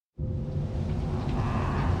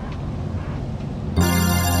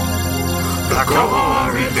The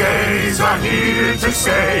gory days are here to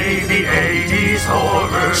stay, the 80s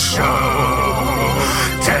horror show.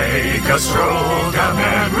 Take a stroll down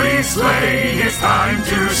memory's lane, it's time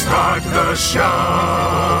to start the show.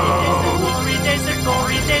 The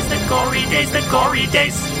gory days, the gory days, the gory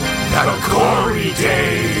days, the gory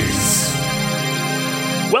days.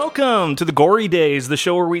 Welcome to the Gory Days, the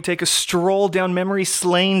show where we take a stroll down memory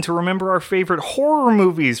lane to remember our favorite horror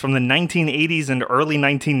movies from the 1980s and early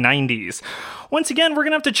 1990s. Once again, we're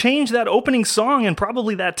going to have to change that opening song and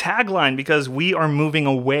probably that tagline because we are moving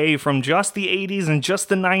away from just the 80s and just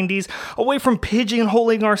the 90s, away from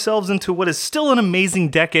pigeonholing ourselves into what is still an amazing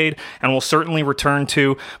decade and will certainly return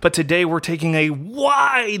to. But today we're taking a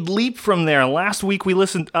wide leap from there. Last week we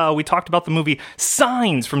talked about the movie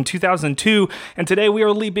Signs from 2002, and today we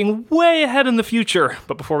are leaping way ahead in the future.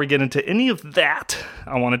 But before we get into any of that,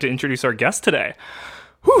 I wanted to introduce our guest today.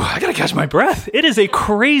 Whew, I gotta catch my breath. It is a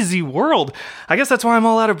crazy world. I guess that's why I'm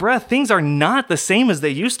all out of breath. Things are not the same as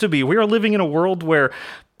they used to be. We are living in a world where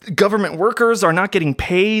government workers are not getting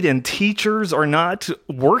paid and teachers are not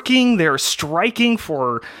working. They're striking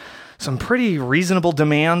for some pretty reasonable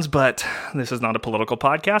demands, but this is not a political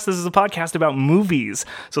podcast. This is a podcast about movies.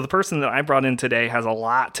 So the person that I brought in today has a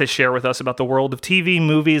lot to share with us about the world of TV,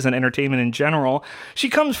 movies, and entertainment in general. She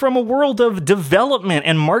comes from a world of development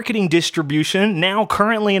and marketing distribution, now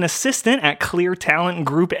currently an assistant at Clear Talent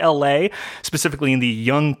Group LA, specifically in the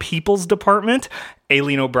Young People's Department.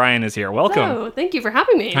 Aileen O'Brien is here. Welcome. Oh, thank you for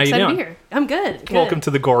having me. How you Excited doing? to be here. I'm good. Welcome to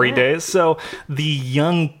the Gory Days. So, the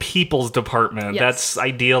Young People's Department, Yes. That's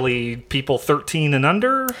ideally people 13 and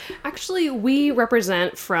under? Actually, we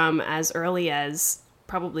represent from as early as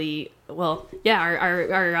probably,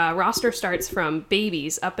 our roster starts from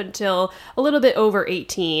babies up until a little bit over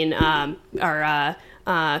 18. Our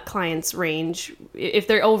clients range, if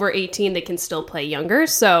they're over 18, they can still play younger.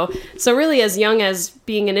 So really as young as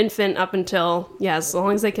being an infant up until, as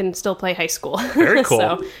long as they can still play high school. Very cool.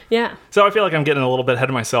 So, yeah. So I feel like I'm getting a little bit ahead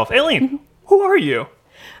of myself. Aileen, who are you?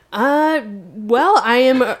 Well, I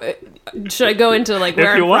am, should I go into like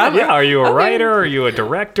where If you I'm want, from? yeah. Are you a Okay. writer? Are you a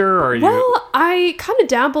director? Are you... Well, I kind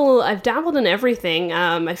of I've dabbled in everything.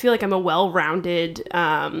 I feel like I'm a well-rounded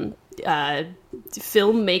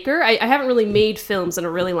filmmaker. I haven't really made films in a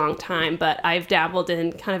really long time, but I've dabbled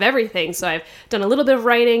in kind of everything. So I've done a little bit of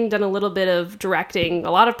writing, done a little bit of directing,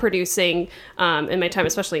 a lot of producing in my time,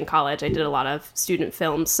 especially in college. I did a lot of student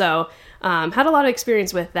films. So had a lot of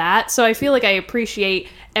experience with that. So I feel like I appreciate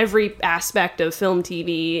every aspect of film,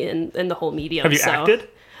 TV, and the whole medium. Have you acted?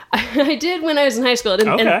 I did when I was in high school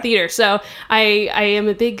in theater. So I am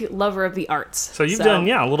a big lover of the arts. So you've done,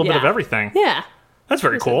 a little bit of everything. Yeah. That's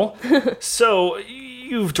very cool. So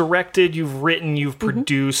you've directed, you've written, you've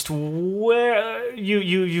produced. Where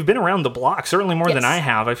you've been around the block, certainly more than I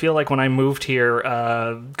have. I feel like when I moved here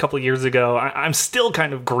a couple of years ago, I'm still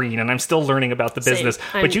kind of green and I'm still learning about the business.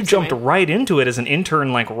 But you jumped right into it as an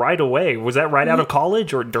intern, like right away. Was that right out of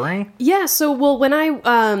college or during? Yeah. So when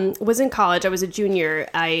I was in college, I was a junior.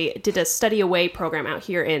 I did a study away program out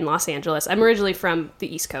here in Los Angeles. I'm originally from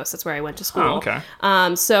the East Coast. That's where I went to school. Oh, okay.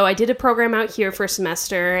 So I did a program out here for a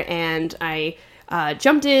semester, and I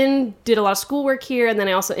jumped in, did a lot of schoolwork here, and then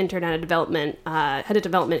I also interned at had a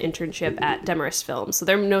development internship at Demarest Films. So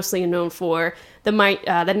they're mostly known for the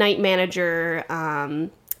Night Manager.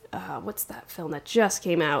 What's that film that just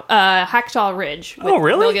came out? Hacksaw Ridge. With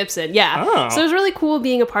Mel Gibson. Yeah. Oh. So it was really cool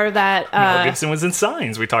being a part of that. Mel Gibson was in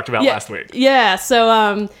Signs. We talked about last week. Yeah.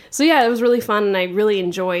 So it was really fun, and I really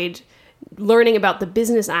enjoyed learning about the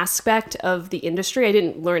business aspect of the industry. I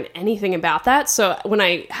didn't learn anything about that. So when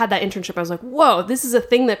I had that internship, I was like, whoa, this is a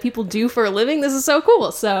thing that people do for a living. This is so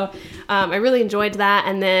cool. So I really enjoyed that.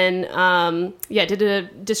 And then, did a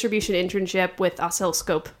distribution internship with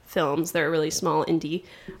Oscilloscope Films. They're a really small indie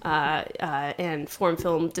and foreign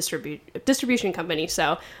film distribution company.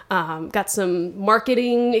 So got some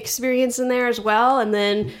marketing experience in there as well. And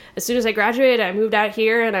then as soon as I graduated, I moved out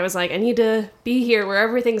here, and I was like, I need to be here where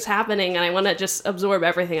everything's happening, and I want to just absorb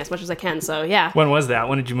everything as much as I can. So yeah. When was that?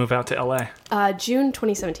 When did you move out to LA? June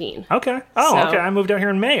 2017. Okay. Oh, okay. I moved out here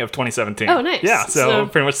in May of 2017. Oh, nice. Yeah, so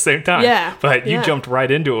pretty much the same time. Yeah. But you jumped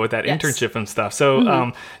right into it with that internship and stuff.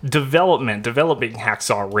 So developing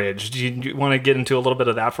Hacksaw Ridge. Do you want to get into a little bit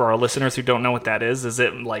of that for our listeners who don't know what that is? Is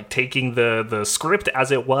it like taking the script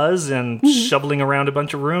as it was and shoveling around a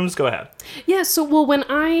bunch of rooms? Go ahead. Yeah, so when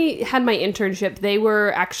I had my internship, they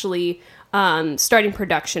were actually starting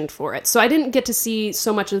production for it. So I didn't get to see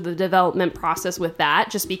so much of the development process with that,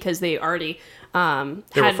 just because they already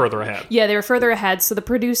they were further ahead. Yeah, they were further ahead. So the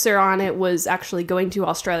producer on it was actually going to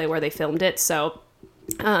Australia where they filmed it. So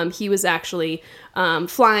He was actually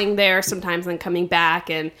flying there sometimes, then coming back,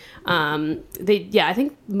 and I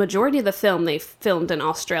think majority of the film they filmed in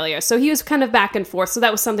Australia. So he was kind of back and forth. So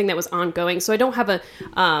that was something that was ongoing. So I don't have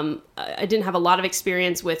I didn't have a lot of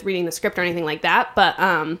experience with reading the script or anything like that, but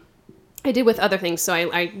I did with other things. So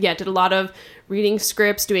I did a lot of reading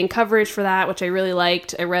scripts, doing coverage for that, which I really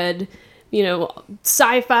liked. I read,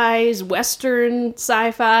 sci-fis, Western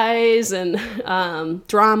sci-fis, and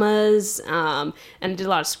dramas, and did a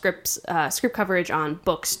lot of script coverage on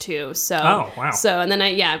books too. So, oh wow! So and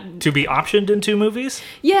then to be optioned into movies.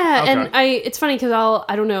 Yeah, okay. And it's funny because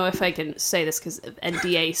I don't know if I can say this because of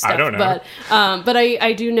NDA stuff. I don't know, but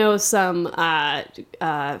I do know some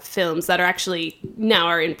films that are actually now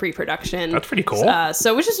are in pre-production. That's pretty cool.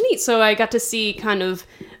 So which is neat. So I got to see kind of.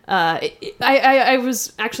 I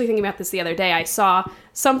was actually thinking about this the other day. I saw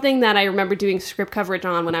something that I remember doing script coverage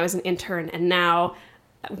on when I was an intern, and now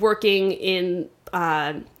working in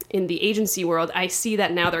the agency world, I see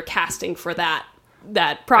that now they're casting for that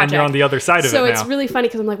project. And you're on the other side of it now. So it's really funny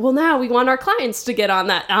because I'm like, well, now we want our clients to get on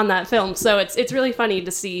that film. So it's really funny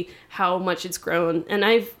to see how much it's grown. And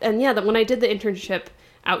when I did the internship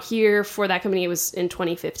out here for that company, it was in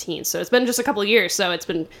 2015. So it's been just a couple of years. So it's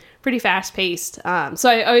been pretty fast paced. So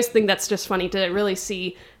I always think that's just funny to really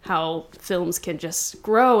see how films can just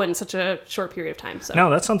grow in such a short period of time. So no,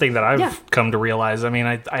 that's something that I've come to realize. I mean,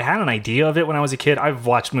 I had an idea of it when I was a kid. I've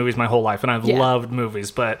watched movies my whole life, and I've loved movies,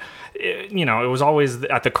 but it was always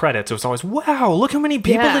at the credits. It was always, wow, look how many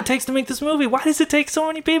people it takes to make this movie. Why does it take so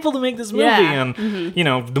many people to make this movie? And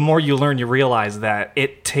the more you learn, you realize that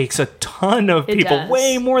it takes a ton of people,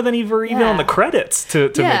 way more than even on the credits to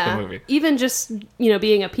make the movie. Even just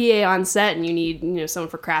being a PA on set, and you need someone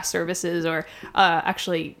for craft services, or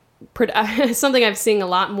actually. Something I've seen a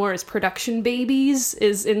lot more is production babies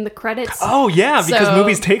is in the credits. Oh yeah, because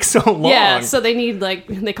movies take so long. Yeah, so they need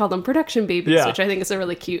they call them production babies, which I think is a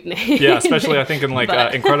really cute name. Yeah, especially I think in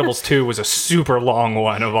Incredibles 2 was a super long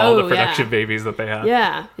one of all the production babies that they had.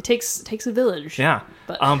 Yeah, it takes a village. Yeah,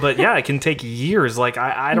 but yeah, it can take years. Like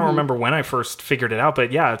I don't remember when I first figured it out,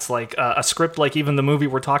 but yeah, it's like a script like even the movie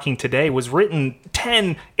we're talking today was written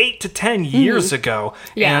 8 to 10 years ago,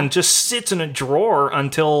 and just sits in a drawer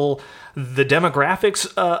until the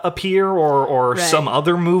demographics appear or some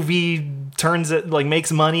other movie turns it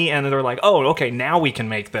makes money, and they're like, oh, okay, now we can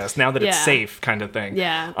make this now that it's safe, kind of thing.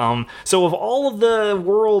 So of all of the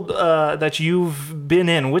world that you've been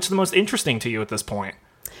in, which is the most interesting to you at this point?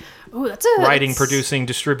 Oh, that's writing, producing,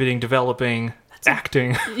 distributing, developing,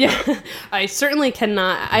 acting. I certainly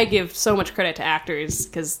cannot. I give so much credit to actors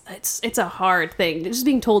because it's a hard thing. Just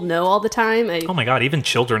being told no all the time. Oh my god, even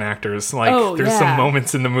children actors. There's some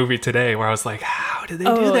moments in the movie today where I was like, how did they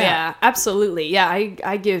do that? Yeah, absolutely. Yeah,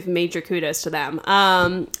 I give major kudos to them.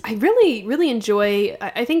 I really, really enjoy,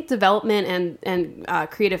 I think, development and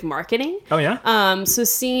creative marketing. Oh yeah? So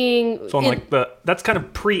seeing... So I'm that's kind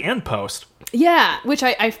of pre and post. Yeah, which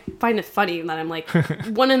I find it funny that I'm like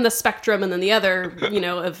one in the spectrum and then the other,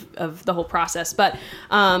 of the whole process. But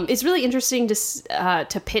it's really interesting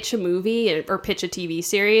to pitch a movie or pitch a TV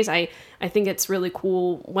series. I think it's really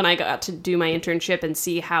cool when I got to do my internship and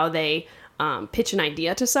see how they pitch an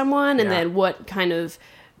idea to someone, and then what kind of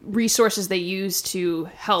resources they use to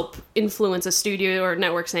help influence a studio or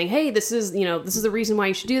network saying, hey, this is the reason why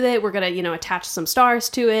you should do that. We're going to, attach some stars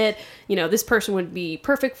to it. This person would be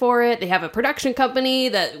perfect for it. They have a production company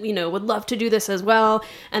that, would love to do this as well.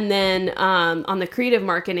 And then on the creative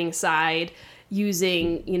marketing side,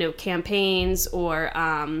 using, campaigns or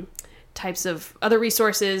types of other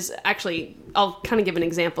resources. Actually, I'll kind of give an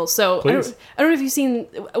example. So I don't know if you've seen,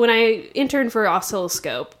 when I interned for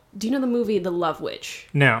Oscilloscope, do you know the movie The Love Witch?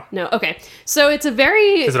 No. Okay. So it's a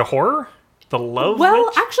very... Is it a horror? The Love Witch?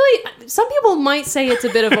 Well, actually, some people might say it's a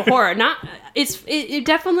bit of a horror. It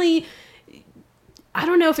definitely... I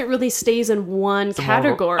don't know if it really stays in one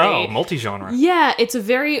category. Multi-genre. Yeah, it's a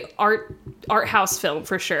very art house film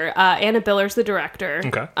for sure. Anna Biller's the director.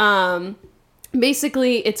 Okay.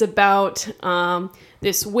 Basically, it's about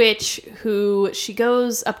this witch she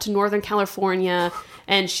goes up to Northern California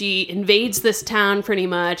and she invades this town pretty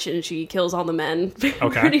much, and she kills all the men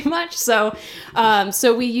pretty much. So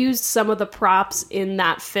we used some of the props in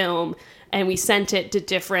that film, and we sent it to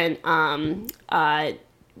different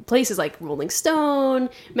places like Rolling Stone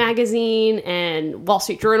magazine and Wall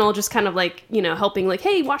Street Journal, just kind of helping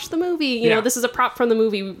hey, watch the movie, you know, this is a prop from the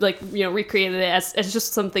movie, recreated it as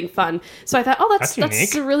just something fun. So I thought,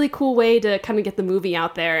 that's a really cool way to kind of get the movie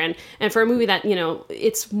out there, and for a movie that,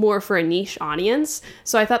 it's more for a niche audience.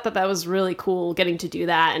 So I thought that was really cool getting to do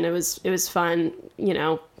that, and it was fun,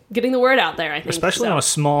 getting the word out there, I think. Especially on a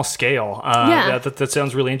small scale. That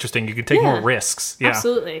sounds really interesting. You can take more risks. Yeah.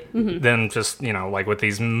 Absolutely. Mm-hmm. Than just, like with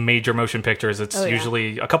these major motion pictures, it's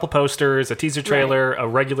usually a couple posters, a teaser trailer, a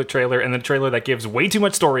regular trailer, and then a trailer that gives way too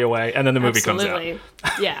much story away, and then the movie comes out.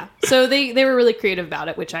 Yeah. So they were really creative about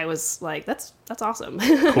it, which I was like, that's awesome.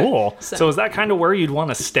 Cool. So is that kind of where you'd want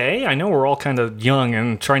to stay? I know we're all kind of young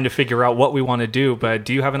and trying to figure out what we want to do, but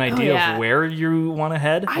do you have an idea of where you want to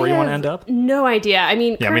head, where you want to end up? No idea. I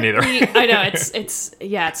mean, me neither. I know it's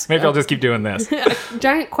maybe I'll just keep doing this. A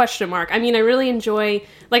giant question mark. I mean, I really enjoy,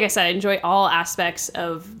 like I said, I enjoy all aspects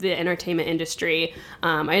of the entertainment industry.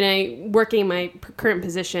 And I working in my current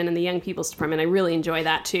position in the young people's department, I really enjoy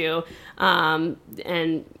that too. And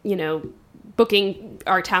booking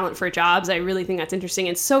our talent for jobs, I really think that's interesting.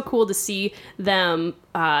 It's so cool to see them,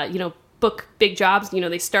 book big jobs.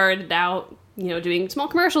 They started out, doing small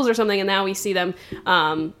commercials or something, and now we see them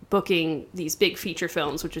booking these big feature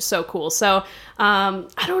films, which is so cool. So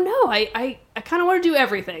I don't know. I kind of want to do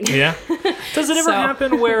everything. Yeah. Does it ever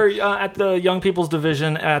happen where at the Young People's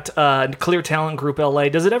Division at Clear Talent Group LA,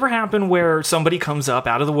 does it ever happen where somebody comes up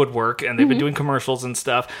out of the woodwork and they've been doing commercials and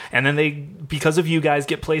stuff, and then they, because of you guys,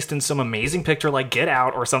 get placed in some amazing picture like Get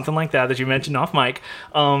Out or something like that you mentioned off mic,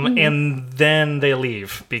 and then they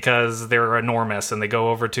leave because they're enormous and they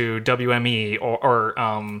go over to WME or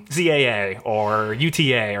ZAA or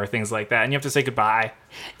UTA or things like that, and you have to say goodbye?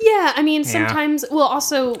 Yeah, I mean, sometimes, well,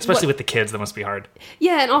 also... Especially with the kids, that must be hard.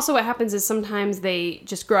 Yeah, and also what happens is sometimes they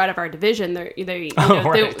just grow out of our division. They're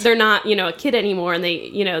not, a kid anymore, and they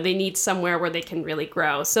need somewhere where they can really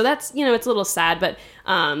grow. So that's, it's a little sad, but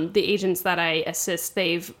the agents that I assist,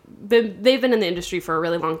 they've been in the industry for a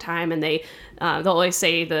really long time, and they'll always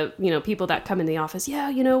say people that come in the office,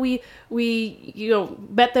 we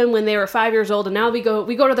met them when they were 5 years old, and now we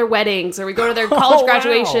go to their weddings or we go to their college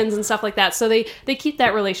graduations and stuff like that. So they keep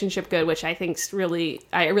that relationship good, which I think's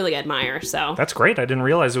I really admire. So that's great. I didn't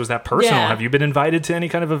realize it was that personal. Yeah. Have you been invited to any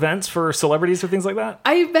kind of events for celebrities or things like that?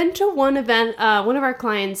 I've been to one event. One of our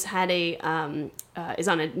clients had is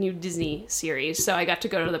on a new Disney series, so I got to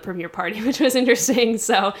go to the premiere party, which was interesting.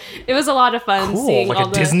 So it was a lot of fun. Cool. Seeing like a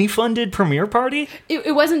Disney funded premiere party?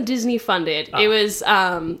 It wasn't Disney funded. Oh.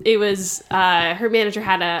 It was her manager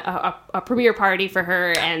had a premiere party for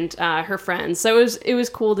her and her friends. So it was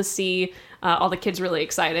cool to see all the kids really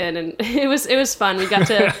excited, and it was fun. We got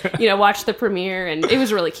to watch the premiere, and it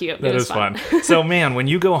was really cute. It was fun. So man, when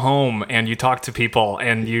you go home and you talk to people,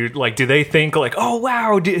 and you do they think like, oh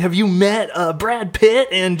wow, have you met Brad Pitt,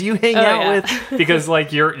 and do you hang out with, because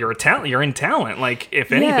you're a talent, you're in talent. Like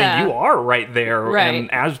if anything, you are right there, right.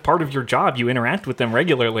 And as part of your job, you interact with them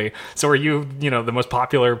regularly. So are you the most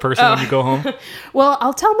popular person when you go home? Well,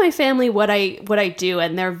 I'll tell my family what I do,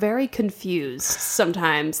 and they're very confused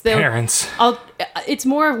sometimes. Parents. It's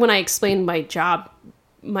more of when I explain my job,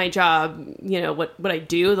 what I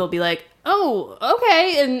do, they'll be like, oh,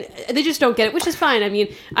 okay. And they just don't get it, which is fine. I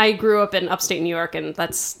mean, I grew up in upstate New York, and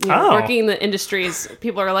that's, working in the industries,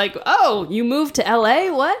 people are like, oh, you moved to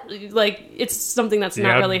LA? What? Like, it's something that's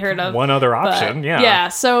not really heard of. One other option. Yeah.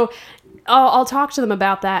 So I'll talk to them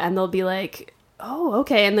about that, and they'll be like, oh,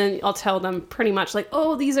 okay. And then I'll tell them pretty much like,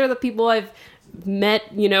 oh, these are the people I've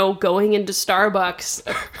met, going into Starbucks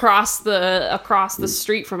across the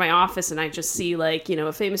street from my office, and I just see a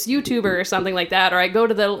famous YouTuber or something like that. Or I go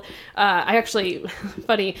to the I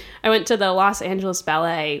went to the Los Angeles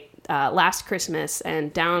Ballet last Christmas,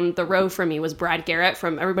 and down the row from me was Brad Garrett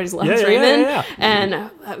from Everybody's Loves Raymond. Yeah. And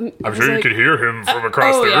I'm sure you could hear him from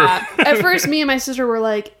across the room. Yeah. At first, me and my sister were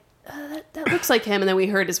like, that looks like him, and then we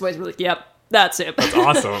heard his voice. We're like, yep. That's it. That's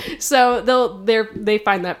awesome. So they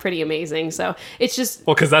find that pretty amazing. So it's just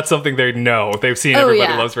because that's something they know. They've seen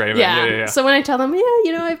Everybody Loves Raymond. Yeah. So when I tell them,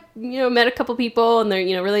 I've met a couple people, and they're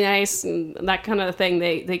really nice and that kind of thing,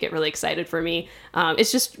 they get really excited for me.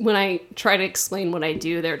 It's just when I try to explain what I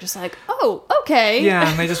do, they're just like, oh, okay. Yeah,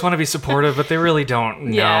 and they just want to be supportive, but they really don't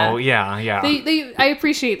know. Yeah. I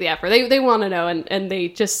appreciate the effort. They want to know, and they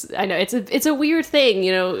just, I know it's a weird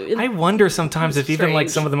thing. I wonder sometimes if even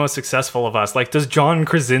some of the most successful of us, does John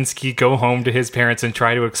Krasinski go home to his parents and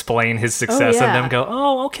try to explain his success, and them go,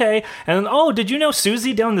 oh, okay, and did you know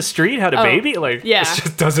Susie down the street had a baby? It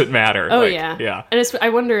just doesn't matter. Yeah. And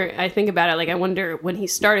I think about it, I wonder when he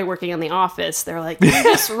started working on The Office, they're like, you're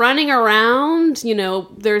just running around,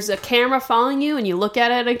 there's a camera following you, and you look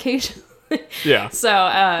at it occasionally. Yeah. So,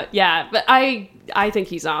 but I think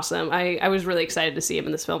he's awesome. I was really excited to see him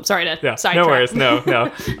in this film. Sorry to sidetrack. No worries.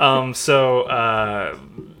 No.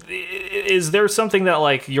 is there something that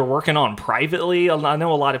like you're working on privately? I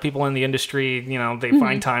know a lot of people in the industry, you know, they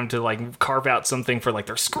find time to like carve out something for like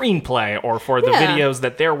their screenplay or for the videos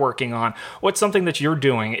that they're working on. What's something that you're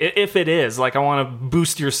doing? If it is, like, I want to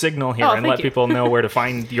boost your signal here and let people know where to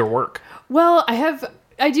find your work. Well,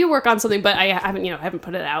 I do work on something, but I haven't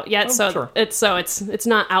put it out yet. It's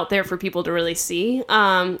not out there for people to really see.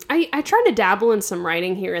 I try to dabble in some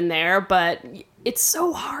writing here and there, but it's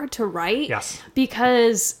so hard to write. Yes.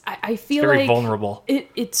 Because I feel very vulnerable.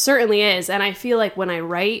 It certainly is. And I feel like when I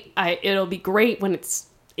write, it'll be great when it's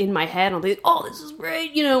in my head. I'll be like, oh, this is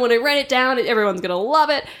great. You know, when I write it down, everyone's going to love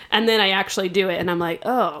it. And then I actually do it. And I'm like,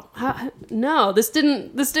 oh, no, this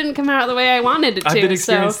didn't come out the way I wanted it to. I've been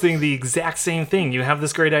experiencing the exact same thing. You have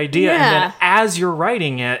this great idea. And then as you're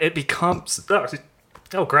writing it, it becomes...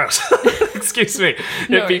 Oh, gross. Excuse me.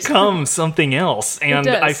 It becomes something else. And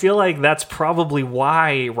I feel like that's probably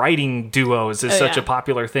why writing duos is such a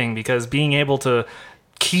popular thing, because being able to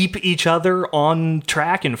keep each other on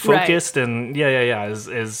track and focused and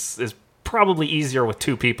is probably easier with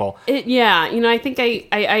two people. I think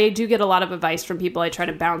I do get a lot of advice from people. I try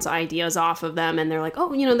to bounce ideas off of them, and they're like,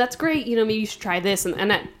 oh, that's great. Maybe you should try this.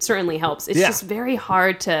 And that certainly helps. It's just very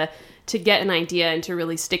hard to get an idea and to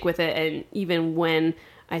really stick with it. And even when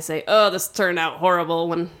I say, oh, this turned out horrible,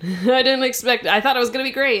 when I didn't expect it. I thought it was going to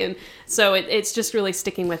be great. And so it's just really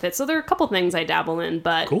sticking with it. So there are a couple things I dabble in,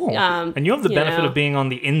 but... Cool. And you have the benefit of being on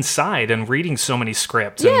the inside and reading so many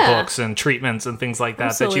scripts and books and treatments and things like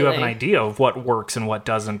that, that you have an idea of what works and what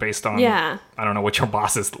doesn't based on, I don't know, what your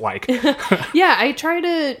boss is like. I try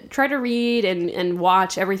to read and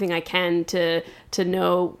watch everything I can to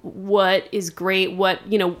know what is great, what,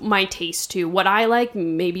 my taste too, what I like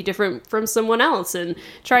may be different from someone else, and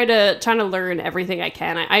trying to learn everything I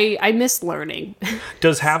can. I miss learning.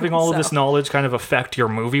 Does having all of this knowledge kind of affect your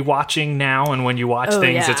movie watching now? And when you watch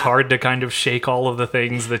things, it's hard to kind of shake all of the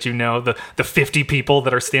things that the 50 people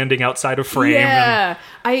that are standing outside of frame. Yeah.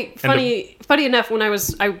 Funny enough,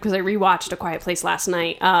 because I rewatched A Quiet Place last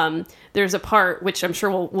night, there's a part, which I'm sure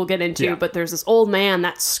we'll get into, but there's this old man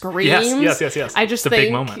that screams. Yes. I just think, a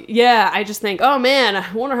big moment. Yeah, I just think, oh man,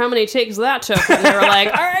 I wonder how many takes that took. And they were like,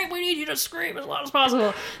 all right, we need you to scream as loud as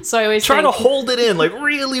possible. So I always try to hold it in, like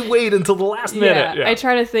really wait until the last minute. Yeah. I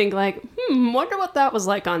try to think like, wonder what that was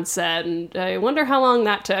like on set, and I wonder how long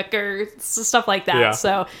that took, or stuff like that. Yeah.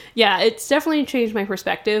 So yeah, it's definitely changed my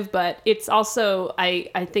perspective, but it's also, I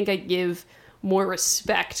think I give more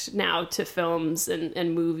respect now to films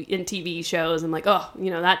and movie and TV shows. And like, oh,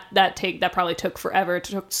 that probably took forever. It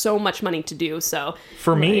took so much money to do. So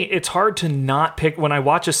for me, it's hard to not pick when I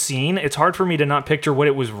watch a scene. It's hard for me to not picture what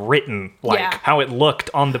it was written like, how it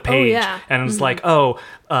looked on the page, and it's like,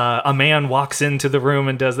 a man walks into the room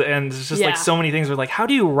and does it, and it's just like so many things are like, how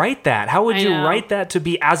do you write that? How would you write that to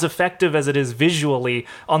be as effective as it is visually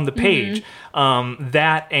on the page?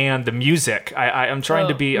 That and the music. I'm trying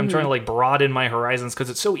to like broaden my horizons, because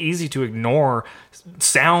it's so easy to ignore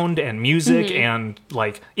sound and music and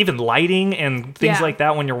like even lighting and things like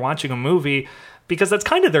that when you're watching a movie, because that's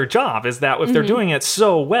kind of their job, is that if they're doing it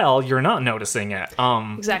so well, you're not noticing it.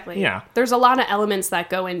 Exactly. Yeah. There's a lot of elements that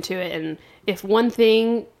go into it, and if one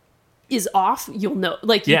thing is off, you'll know,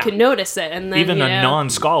 like you can notice it, and then even a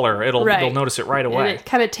non-scholar, they'll notice it right away. And it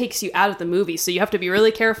kind of takes you out of the movie, so you have to be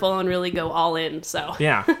really careful and really go all in. So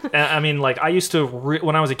yeah, I mean, like I used to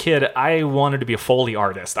when I was a kid, I wanted to be a Foley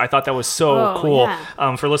artist. I thought that was so cool.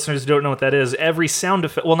 Yeah. For listeners who don't know what that is, every sound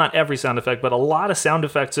effect, well, not every sound effect, but a lot of sound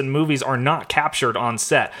effects in movies are not captured on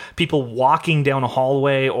set. People walking down a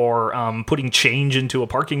hallway or putting change into a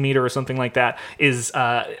parking meter or something like that is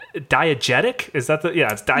diegetic. Is that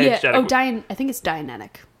it's diegetic. Yeah. I think it's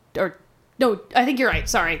Dianetic. Or no, I think you're right.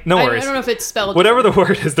 Sorry. No worries. I don't know if it's spelled whatever the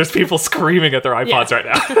word is. There's people screaming at their iPods right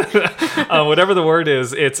now. Whatever the word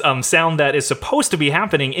is, it's sound that is supposed to be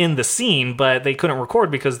happening in the scene, but they couldn't record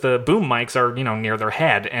because the boom mics are near their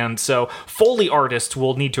head, and so Foley artists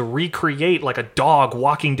will need to recreate like a dog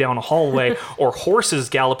walking down a hallway, or horses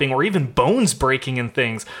galloping, or even bones breaking and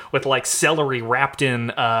things with like celery wrapped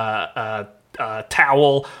in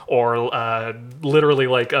towel, or literally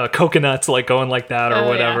like coconuts like going like that or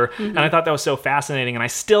whatever. And I thought that was so fascinating, and I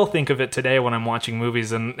still think of it today when I'm watching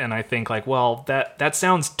movies, and I think like, well, that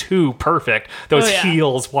sounds too perfect. Those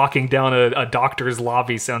heels walking down a doctor's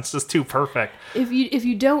lobby sounds just too perfect. If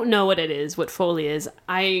you don't know what Foley is,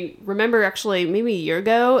 I remember actually maybe a year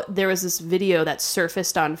ago there was this video that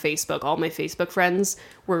surfaced on Facebook. All my Facebook friends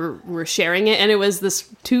were sharing it, and it was this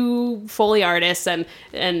two Foley artists, and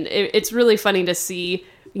it's really funny to see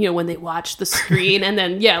when they watch the screen, and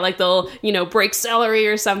then like they'll break celery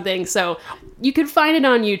or something. So you could find it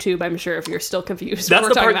on YouTube, I'm sure, if you're still confused. That's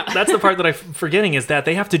the part. That's the part that I'm forgetting, is that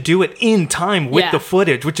they have to do it in time with the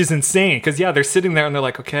footage, which is insane. Because they're sitting there and they're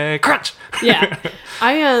like, okay, crunch. Yeah,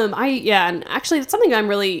 and actually, it's something I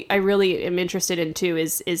really am interested in too.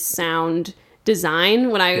 Is sound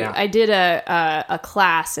design. When I did a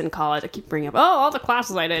class in college, I keep bringing up all the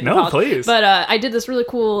classes I did in college. Please. But I did this really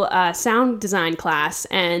cool sound design class,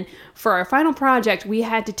 and for our final project, we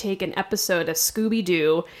had to take an episode of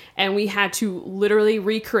Scooby-Doo, and we had to literally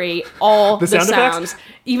recreate all the sounds, effects?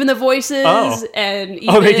 Even the voices, and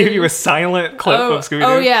they give you a silent clip of Scooby-Doo?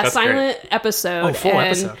 Oh yeah, That's silent great. episode.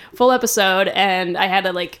 Full full episode, and I had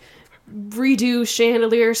to redo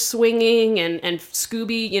chandelier swinging and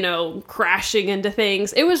Scooby, crashing into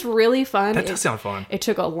things. It was really fun. That does sound fun. It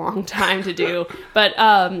took a long time to do, but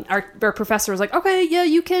our professor was like, okay, yeah,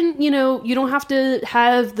 you can, you don't have to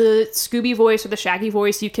have the Scooby voice or the Shaggy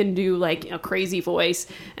voice. You can do a crazy voice.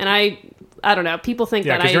 And I don't know. People think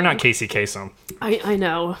that because you're not Casey Kasem. I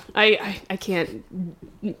know. I can't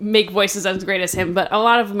make voices as great as him, but a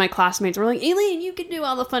lot of my classmates were like, Aileen, you can do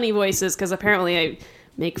all the funny voices, because apparently I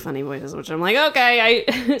make funny voices, which I'm like, okay.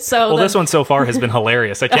 This one so far has been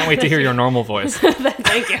hilarious. I can't wait to hear your normal voice.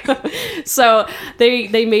 Thank you. So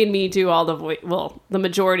they made me do all the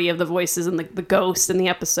majority of the voices and the ghost in the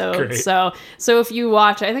episode. Great. So if you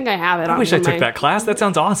watch, I think I have it. I wish I took that class. That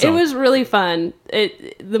sounds awesome. It was really fun.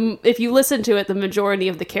 If you listen to it, the majority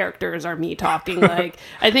of the characters are me talking. I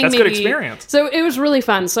think that's good experience. So it was really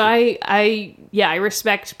fun. So I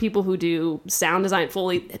respect people who do sound design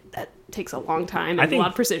fully. That takes a long time and a lot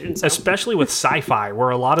of precision. So. Especially with sci-fi, where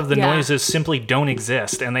a lot of the noises simply don't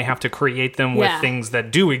exist, and they have to create them with things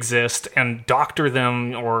that do exist and doctor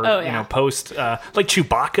them, or post like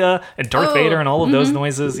Chewbacca and Darth Vader and all of those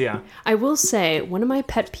noises. Yeah, I will say one of my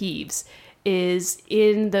pet peeves is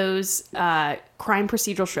in those crime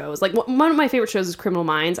procedural shows. One of my favorite shows is Criminal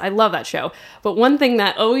Minds. I love that show. But one thing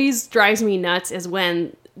that always drives me nuts is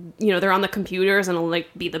when they're on the computers and it'll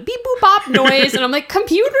be the beep boop bop noise, and I'm like,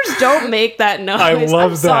 computers don't make that noise. I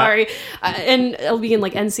love that. Sorry. And it'll be in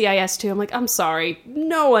NCIS too. I'm like, I'm sorry,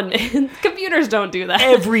 no one. Computers don't do that.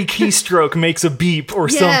 Every keystroke makes a beep or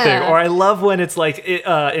something. Or I love when it's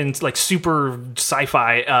in super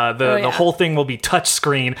sci-fi, the whole thing will be touch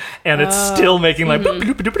screen and it's still making boop,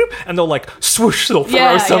 boop, boop, boop, and they'll swoosh, they'll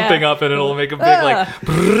throw something up and it'll make a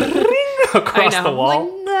big across the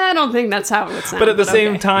wall. I don't think that's how it would sound. But at the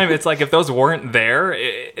same time, it's if those weren't there,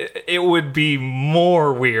 it would be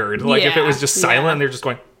more weird. If it was just silent and they're just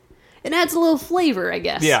going... It adds a little flavor, I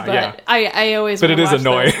guess. Yeah, but I always... But it is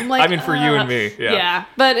annoying. Like, I mean, for you and me. Yeah,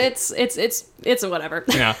 but it's whatever.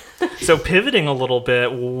 Yeah. So pivoting a little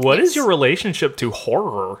bit, what is your relationship to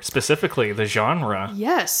horror, specifically the genre?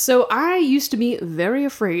 Yes. So I used to be very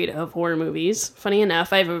afraid of horror movies. Funny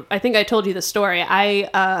enough, I think I told you the story.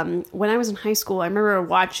 When I was in high school, I remember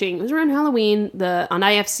watching, it was around Halloween, on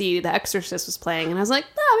IFC, The Exorcist was playing, and I was like,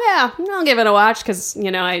 oh yeah, I'll give it a watch, because,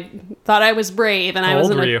 I thought I was brave, and I was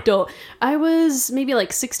an adult. I was maybe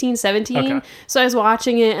 16, 17. Okay. So I was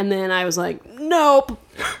watching it, and then I was like, nope.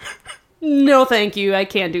 No, thank you. I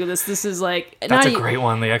can't do this. This is That's a great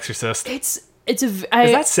one, The Exorcist. Is that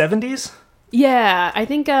 70s? Yeah, I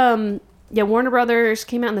think Warner Brothers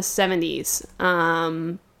came out in the 70s.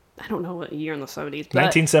 I don't know what year in the 70s.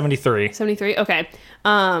 1973. 73, okay.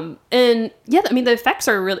 And yeah, I mean, the effects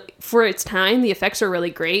are really, for its time, the effects are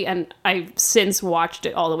really great. And I've since watched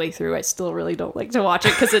it all the way through. I still really don't like to watch it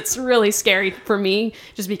because it's really scary for me,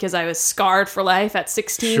 just because I was scarred for life at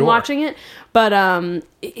 16 watching it. But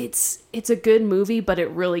it's a good movie, but it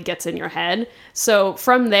really gets in your head. So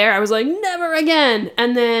from there, I was like, never again.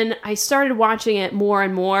 And then I started watching it more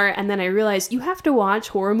and more. And then I realized you have to watch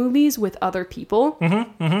horror movies with other people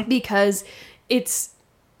because it's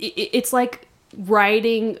like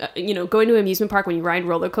riding, going to an amusement park when you ride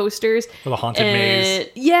roller coasters. Or the haunted maze.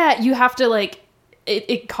 Yeah, you have to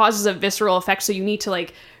it causes a visceral effect. So you need to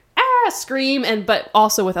scream, but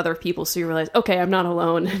also with other people, so you realize, okay, I'm not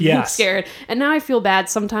alone. I'm scared. And now I feel bad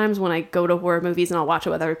sometimes when I go to horror movies and I'll watch it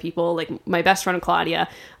with other people, like my best friend Claudia.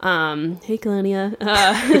 Hey Claudia.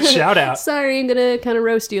 Shout out. Sorry, I'm gonna kind of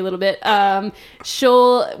roast you a little bit.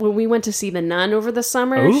 When we went to see The Nun over the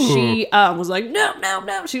summer, she was like,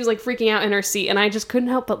 no. She was freaking out in her seat, and I just couldn't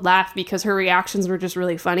help but laugh because her reactions were just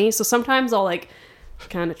really funny. So sometimes I'll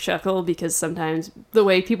kind of chuckle because sometimes the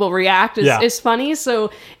way people react is funny.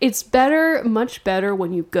 So it's much better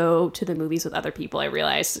when you go to the movies with other people, I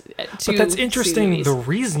realize. But that's interesting, the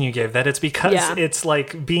reason you gave that. It's because it's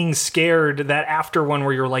like being scared that after one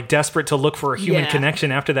where you're like desperate to look for a human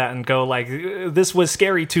connection after that and go like, this was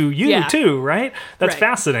scary to you too, right? That's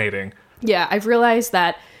fascinating. Yeah, I've realized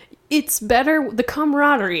that it's better, the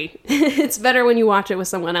camaraderie, it's better when you watch it with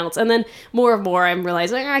someone else. And then more and more I'm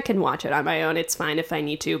realizing I can watch it on my own. It's fine if I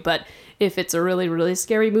need to. But if it's a really, really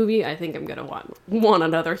scary movie, I think I'm going to want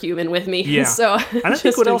another human with me. Yeah. So, and I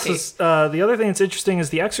think what else is, the other thing that's interesting is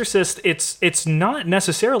The Exorcist, it's not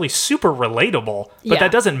necessarily super relatable, but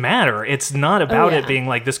that doesn't matter. It's not about it being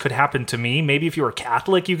like, this could happen to me. Maybe if you were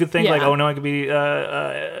Catholic, you could think like, oh no, I could be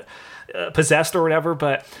possessed or whatever,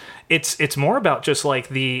 but it's more about just like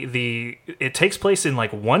it takes place in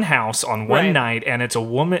like one house on one night, and it's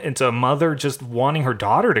a mother just wanting her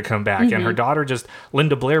daughter to come back, and her daughter just,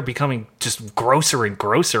 Linda Blair, becoming just grosser and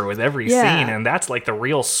grosser with every scene, and that's like the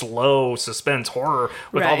real slow suspense horror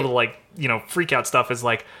with all the like, you know, freak out stuff is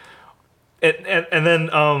like, and then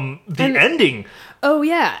the ending. Oh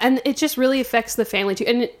yeah, and it just really affects the family too.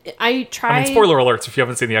 And I mean, spoiler alerts if you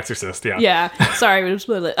haven't seen The Exorcist. Yeah. Sorry, we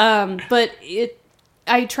spoiled it. But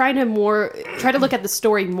I try to look at the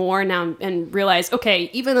story more now and realize, okay,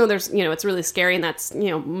 even though there's, you know, it's really scary and that's, you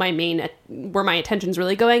know, where my attention's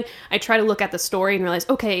really going, I try to look at the story and realize,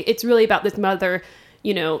 okay, it's really about this mother,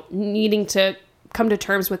 you know, needing to come to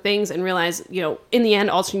terms with things and realize, you know, in the end,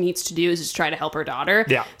 all she needs to do is just try to help her daughter.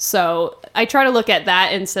 Yeah. So I try to look at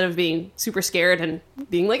that instead of being super scared and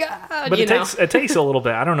being like, but it takes a little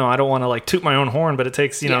bit. I don't know. I don't want to like toot my own horn, but it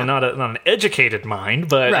takes, you know, not an educated mind,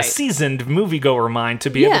 but a seasoned moviegoer mind to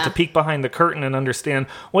be able to peek behind the curtain and understand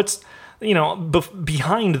what's, you know,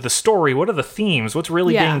 behind the story. What are the themes? What's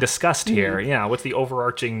really being discussed here? Yeah, what's the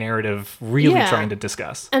overarching narrative really trying to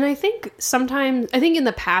discuss? And I think in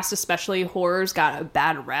the past, especially, horrors got a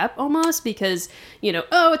bad rep almost because, you know,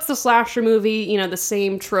 it's the slasher movie, you know, the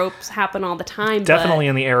same tropes happen all the time. Definitely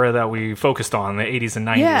in the era that we focused on, the 80s and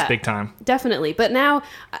 90s, big time. Definitely. But now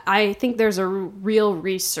I think there's a real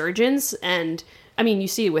resurgence, and I mean, you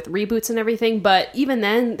see it with reboots and everything, but even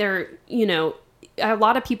then, they're, you know, a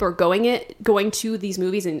lot of people are going to these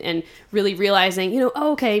movies and really realizing, you know,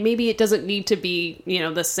 okay, maybe it doesn't need to be, you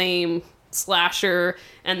know, the same slasher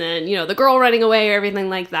and then, you know, the girl running away or everything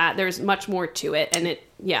like that. There's much more to it. And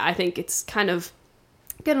I think it's kind of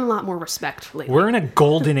getting a lot more respect lately. We're in a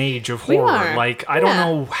golden age of horror. Like, I don't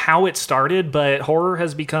know how it started, but horror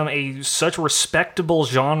has become such respectable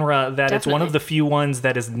genre that it's one of the few ones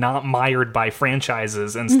that is not mired by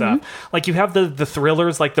franchises and stuff. Like, you have the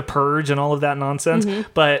thrillers like The Purge and all of that nonsense,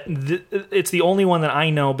 but it's the only one that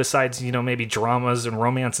I know besides, you know, maybe dramas and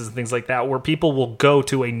romances and things like that, where people will go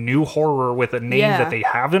to a new horror with a name that they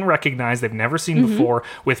haven't recognized, they've never seen before,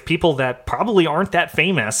 with people that probably aren't that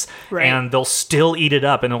famous, and they'll still eat it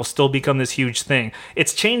up and it'll still become this huge thing.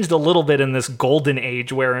 It's changed a little bit in this golden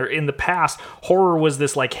age where in the past, horror was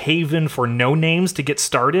this like haven for no names to get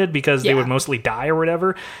started because they would mostly die or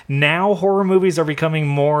whatever. Now horror movies are becoming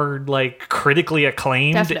more like critically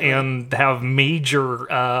acclaimed and have major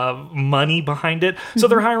money behind it. So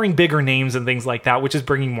they're hiring bigger names and things like that, which is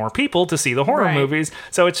bringing more people to see the horror movies.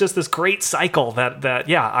 So it's just this great cycle that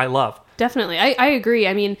I love. Definitely. I agree.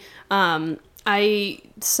 I mean, I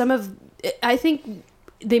think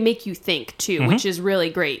they make you think too, which is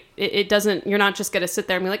really great. It doesn't, you're not just going to sit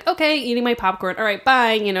there and be like, okay, eating my popcorn. All right,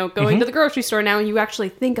 bye. You know, going to the grocery store now. You actually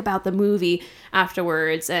think about the movie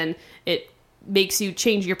afterwards, and it makes you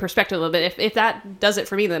change your perspective a little bit. If that does it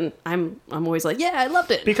for me, then I'm always like, yeah, I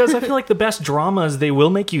loved it. Because I feel like the best dramas, they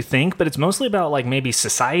will make you think, but it's mostly about like maybe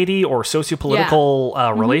society or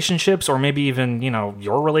sociopolitical relationships, or maybe even, you know,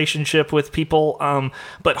 your relationship with people.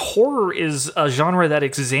 But horror is a genre that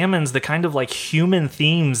examines the kind of like human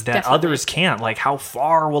themes that others can't. Like, how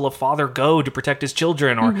far will a father go to protect his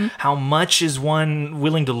children, or how much is one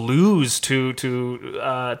willing to lose to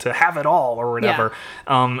have it all or whatever.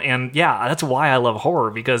 And that's why I love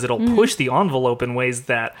horror, because it'll push the envelope in ways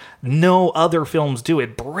that no other films do.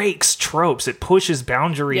 It breaks tropes. It pushes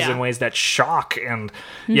boundaries in ways that shock. And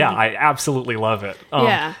I absolutely love it.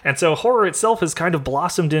 And so horror itself has kind of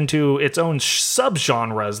blossomed into its own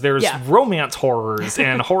subgenres. There's romance horrors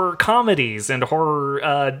and horror comedies and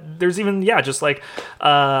horror. There's even, just like...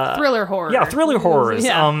 thriller horror. Yeah, thriller horrors.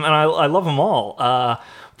 And I love them all.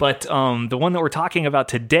 But the one that we're talking about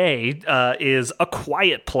today is A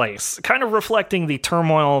Quiet Place, kind of reflecting the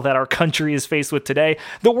turmoil that our country is faced with today.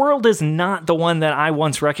 The world is not the one that I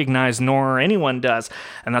once recognized, nor anyone does.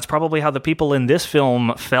 And that's probably how the people in this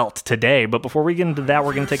film felt today. But before we get into that,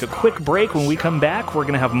 we're going to take a quick break. When we come back, we're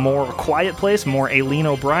going to have more A Quiet Place, more Aileen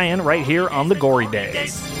O'Brien right here on The Gory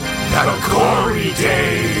Days. The Gory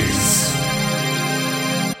Days.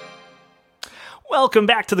 Welcome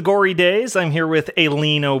back to The Gory Days. I'm here with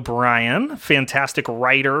Aileen O'Brien, fantastic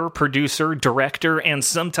writer, producer, director, and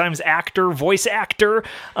sometimes actor, voice actor,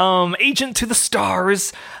 agent to the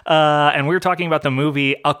stars. And we were talking about the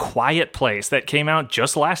movie A Quiet Place that came out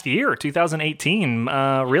just last year, 2018,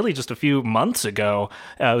 really just a few months ago.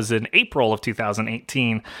 It was in April of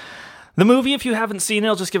 2018. The movie, if you haven't seen it,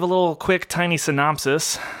 I'll just give a little quick, tiny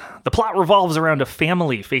synopsis. The plot revolves around a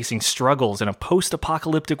family facing struggles in a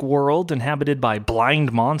post-apocalyptic world inhabited by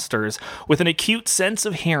blind monsters with an acute sense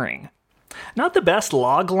of hearing. Not the best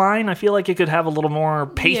log line. I feel like it could have a little more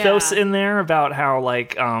pathos in there about how,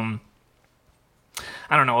 like, I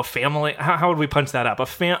don't know, a family... How would we punch that up?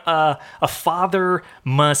 A father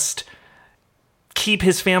must keep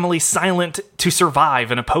his family silent to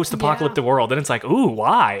survive in a post-apocalyptic world. And it's like, ooh,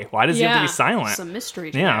 why? Why does he have to be silent? Some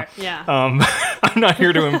mystery to there. Yeah. I'm not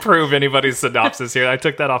here to improve anybody's synopsis here. I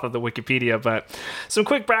took that off of the Wikipedia, but some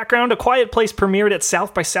quick background. A Quiet Place premiered at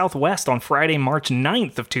South by Southwest on Friday, March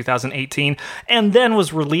 9th of 2018, and then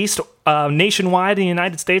was released nationwide in the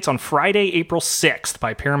United States on Friday, April 6th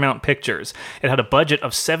by Paramount Pictures. It had a budget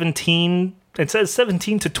of $17 to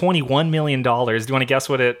 $21 million. Do you want to guess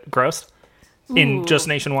what it grossed? In just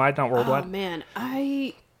nationwide, not worldwide? Oh, man.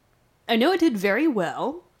 I know it did very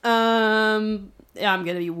well. I'm going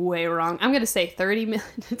to be way wrong. I'm going to say 30 million.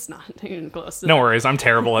 It's not even close. No worries. I'm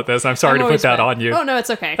terrible at this. I'm sorry to put that on you. Oh, no, it's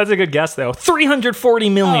okay. That's a good guess, though. $340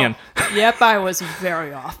 million. Oh, yep, I was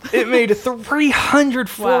very off. It made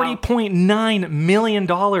 $340.9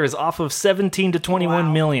 million off of $17 to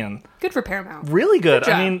 $21 million. Good for Paramount. Really good.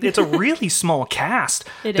 Good I mean, it's a really small cast.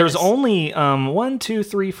 There's is. only 1, 2,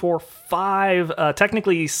 3, 4, 5,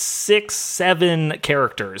 technically 6, 7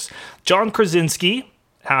 characters. John Krasinski,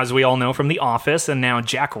 as we all know from The Office, and now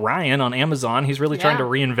Jack Ryan on Amazon. He's really trying to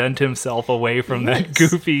reinvent himself away from that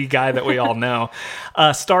goofy guy that we all know.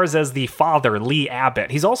 Stars as the father, Lee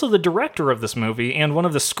Abbott. He's also the director of this movie and one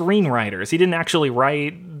of the screenwriters. He didn't actually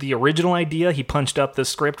write the original idea. He punched up the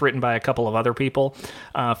script written by a couple of other people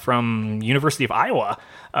from University of Iowa.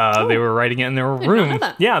 They were writing it in their room.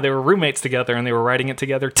 Yeah, they were roommates together, and they were writing it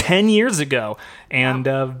together 10 years ago. And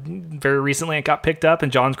very recently it got picked up,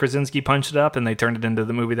 and John Krasinski punched it up, and they turned it into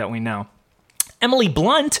the movie that we know. Emily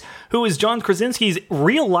Blunt, who is John Krasinski's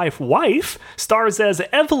real-life wife, stars as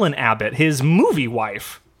Evelyn Abbott, his movie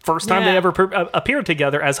wife. First time they ever appeared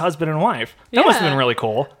together as husband and wife. That must have been really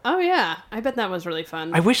cool. Oh, yeah. I bet that was really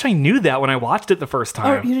fun. I wish I knew that when I watched it the first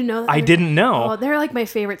time. Oh, you didn't know that? I didn't know. Oh, they're like my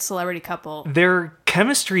favorite celebrity couple. Their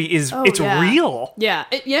chemistry is real. Yeah.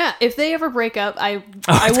 If they ever break up,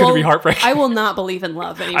 it's going to be heartbreaking. I will not believe in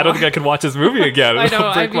love anymore. I don't think I could watch this movie again.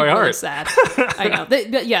 It'll break my heart. Really sad. I know.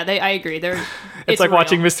 I agree. It's like real.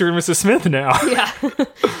 Watching Mr. and Mrs. Smith now. Yeah.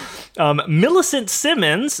 Millicent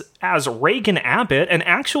Simmons as Reagan Abbott, an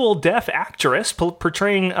actual deaf actress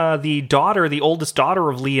portraying the oldest daughter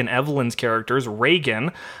of Lee and Evelyn's characters,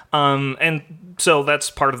 Reagan. And so that's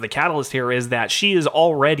part of the catalyst here is that she is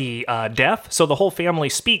already deaf, so the whole family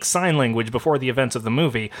speaks sign language before the events of the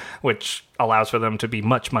movie, which allows for them to be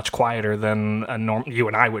much, much quieter than you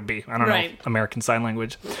and I would be. I don't know, American Sign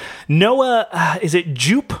Language. Noah, is it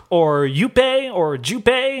Jupe or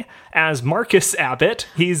Jupe as Marcus Abbott?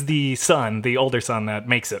 He's the son, the older son that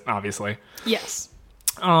makes it, obviously. Yes.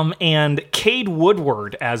 And Cade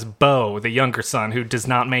Woodward as Bo, the younger son, who does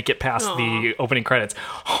not make it past the opening credits.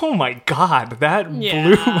 Oh my God, that blew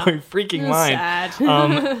my freaking mind.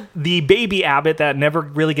 Sad. The baby Abbott that never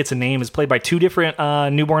really gets a name is played by two different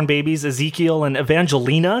newborn babies, Ezekiel and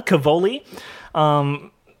Evangelina Cavoli.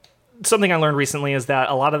 Something I learned recently is that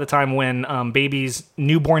a lot of the time when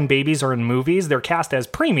newborn babies are in movies, they're cast as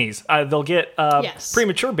preemies. They'll get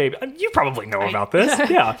premature baby. You probably know about this.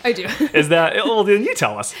 Yeah. I do. Is that, well, then you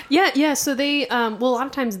tell us. Yeah. So they, a lot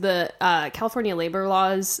of times the California labor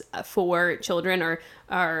laws for children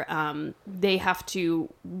are they have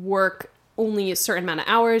to work only a certain amount of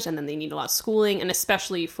hours, and then they need a lot of schooling, and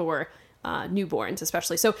especially for newborns,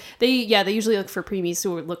 especially. So they usually look for preemies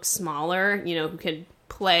who look smaller, who can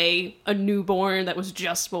play a newborn that was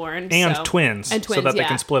just born. And twins. So that they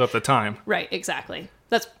can split up the time. Right, exactly.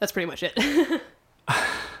 That's pretty much it.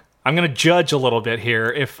 I'm going to judge a little bit here.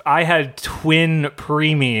 If I had twin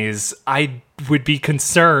preemies, I would be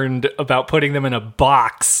concerned about putting them in a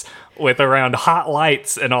box with around hot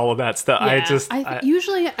lights and all of that stuff.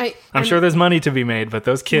 Yeah. I'm sure there's money to be made, but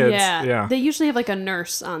those kids, they usually have like a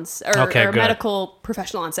nurse on or a medical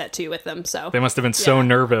professional on set too with them. So they must have been so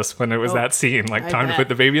nervous when it was that scene, like time to put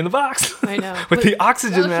the baby in the box. I know. With the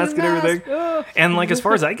oxygen mask and everything. And like, as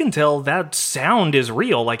far as I can tell, that sound is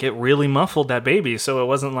real. Like, it really muffled that baby. So it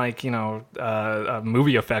wasn't like, a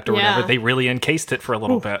movie effect or whatever. They really encased it for a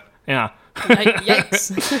little bit. Yeah.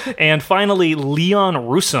 Yikes. And finally, Leon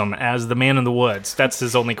Russom as the man in the woods. That's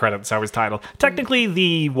his only credit. That's how he's titled. Technically,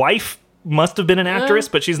 the wife must have been an actress,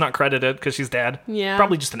 but she's not credited because she's dead. Yeah.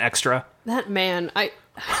 Probably just an extra. That man, I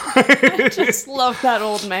just love that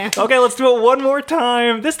old man. Okay, let's do it one more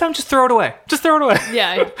time. This time, just throw it away. Just throw it away.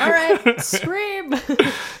 Yeah. All right. Scream.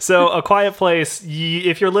 So, A Quiet Place,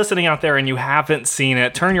 if you're listening out there and you haven't seen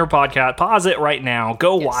it, turn your podcast, pause it right now,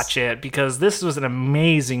 go watch it, because this was an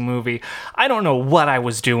amazing movie. I don't know what I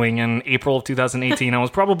was doing in April of 2018. I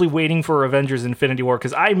was probably waiting for Avengers Infinity War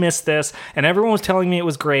because I missed this, and everyone was telling me it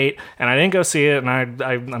was great, and I didn't go see it, and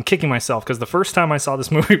I'm kicking myself because the first time I saw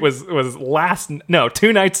this movie was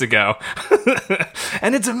 2 nights ago.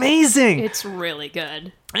 And it's amazing. It's really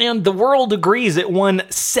good. And the world agrees. It won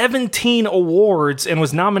 17 awards and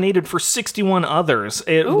was nominated for 61 others.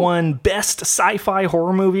 It won Best Sci-Fi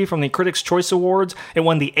Horror Movie from the Critics' Choice Awards. It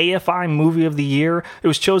won the AFI Movie of the Year. It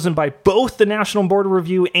was chosen by both the National Board of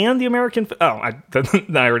Review and the American... I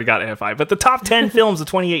already got AFI. But the top 10 films of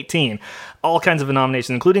 2018. All kinds of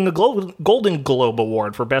nominations, including a Golden Globe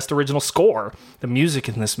Award for Best Original Score. The music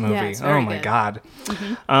in this movie. Yeah, oh my God.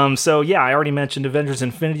 Mm-hmm. I already mentioned Avengers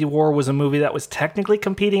Infinity War was a movie that was technically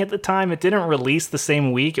competing at the time. It didn't release the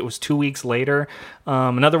same week. It was 2 weeks later.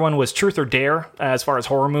 Another one was Truth or Dare, as far as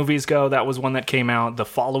horror movies go. That was one that came out the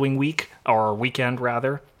following week, or weekend,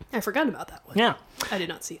 rather. I forgot about that one. Yeah. I did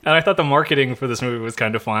not see it. And I thought the marketing for this movie was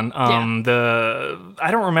kind of fun.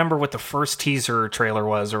 I don't remember what the first teaser trailer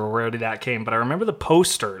was or where that came, but I remember the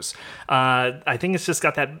posters. I think it's just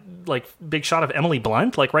got that like big shot of Emily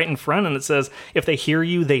Blunt like right in front, and it says, "If they hear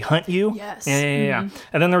you, they hunt you." Yes. Yeah.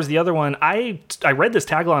 And then there was the other one. I read this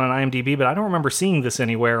tagline on IMDb, but I don't remember seeing this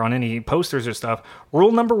anywhere on any posters or stuff.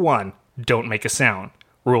 Rule number 1, don't make a sound.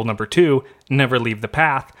 Rule number 2, never leave the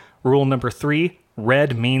path. Rule number 3,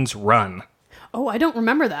 red means run. Oh, I don't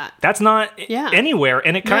remember that. That's not anywhere,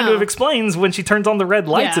 and it kind of explains when she turns on the red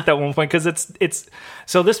lights at that one point, because it's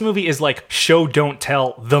so this movie is like show don't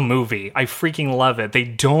tell the movie. I freaking love it. They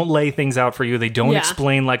don't lay things out for you. They don't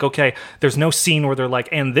explain like, okay, there's no scene where they're like,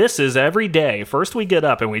 and this is every day. First we get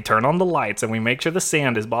up and we turn on the lights and we make sure the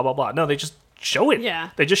sand is blah blah blah. No, they just show it.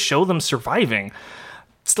 Yeah. They just show them surviving.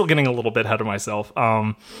 Still getting a little bit ahead of myself.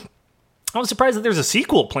 I was surprised that there's a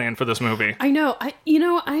sequel planned for this movie. I know. I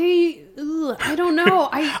don't know.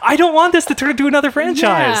 I don't want this to turn into another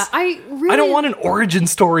franchise. Yeah, I don't want an origin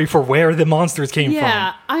story for where the monsters came from.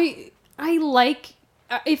 Yeah, I like...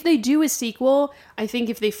 if they do a sequel, I think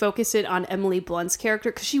if they focus it on Emily Blunt's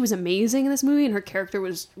character, because she was amazing in this movie, and her character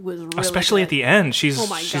was really especially good. at the end. She's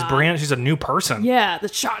a new person. Yeah, the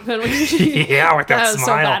shotgun. Yeah, with that smile.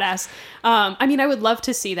 So badass. I would love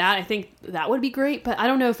to see that. I think that would be great, but I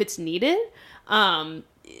don't know if it's needed.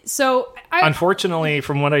 Unfortunately,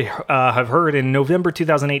 from what I have heard, in November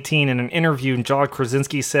 2018, in an interview, John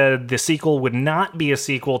Krasinski said the sequel would not be a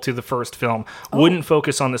sequel to the first film, wouldn't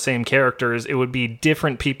focus on the same characters. It would be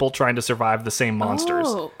different people trying to survive the same monsters.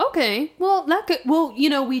 Oh, okay. Well, that could... Well,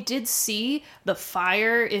 we did see the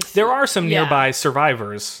fire. There are some nearby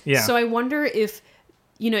survivors. Yeah. So I wonder if...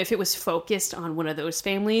 if it was focused on one of those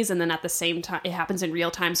families, and then at the same time, it happens in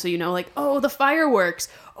real time, so the fireworks.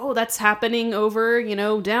 Oh, that's happening over,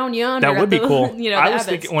 down yonder. That would be cool. I was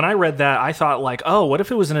thinking, when I read that, I thought like, oh, what if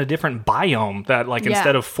it was in a different biome that like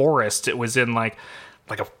instead of forest, it was in like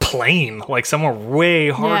a plain, like somewhere way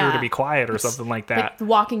harder to be quiet or something like that. Like The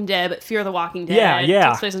Walking Dead, but Fear the Walking Dead. Yeah.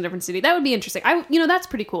 Takes place in a different city. That would be interesting. That's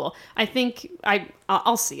pretty cool. I think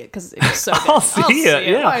I'll see it because it's so good. I'll see it.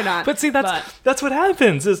 Yeah. Why not? But see, that's what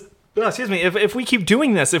happens is... excuse me, if we keep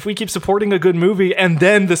doing this, if we keep supporting a good movie and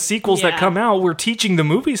then the sequels that come out, we're teaching the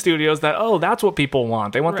movie studios that, that's what people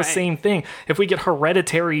want. They want the same thing. If we get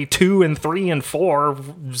Hereditary 2 and 3 and 4,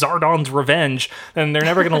 Zardon's Revenge, then they're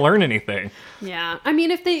never going to learn anything. Yeah. I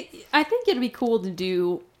think it'd be cool to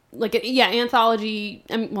do anthology.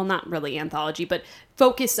 Well, not really anthology, but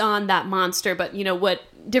focus on that monster. But what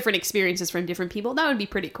different experiences from different people. That would be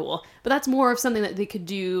pretty cool. But that's more of something that they could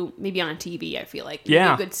do maybe on TV. I feel like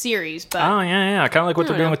a good series. But kind of like what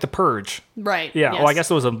they're doing with The Purge. Right. Yeah. Yes. Well, I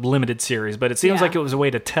guess it was a limited series, but it seems like it was a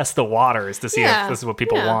way to test the waters to see if this is what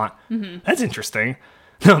people want. Mm-hmm. That's interesting.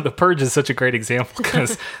 No, The Purge is such a great example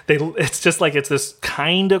because it's just like it's this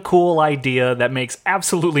kind of cool idea that makes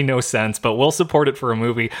absolutely no sense, but we'll support it for a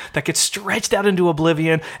movie that gets stretched out into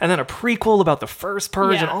oblivion, and then a prequel about the first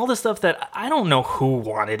Purge and all this stuff that I don't know who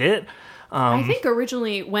wanted it. I think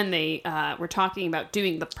originally when they were talking about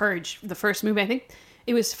doing The Purge, the first movie, I think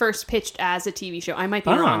it was first pitched as a TV show. I might be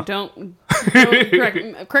wrong. Don't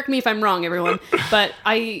correct me if I'm wrong, everyone. But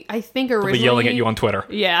I think originally... They'll be yelling at you on Twitter.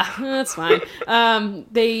 Yeah, that's fine.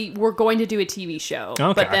 They were going to do a TV show.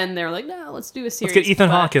 Okay. But then they're like, no, let's do a series. Let's get Ethan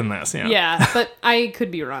Hawke in this. Yeah. Yeah, but I could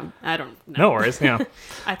be wrong. I don't know. No worries, yeah.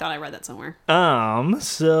 I thought I read that somewhere.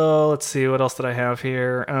 So let's see. What else did I have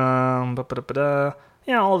here? All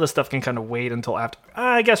of this stuff can kind of wait until after,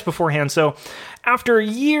 I guess, beforehand. So after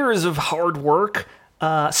years of hard work,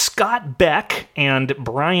 Scott Beck and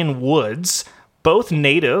Brian Woods, both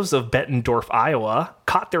natives of Bettendorf, Iowa,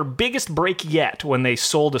 caught their biggest break yet when they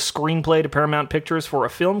sold a screenplay to Paramount Pictures for a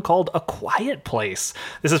film called A Quiet Place.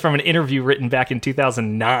 This is from an interview written back in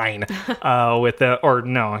 2009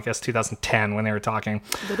 I guess 2010 when they were talking.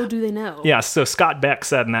 Little do they know. Yeah, so Scott Beck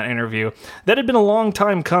said in that interview, that had been a long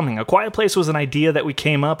time coming. A Quiet Place was an idea that we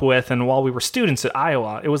came up with, and while we were students at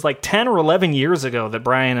Iowa, it was like 10 or 11 years ago that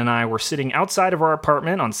Brian and I were sitting outside of our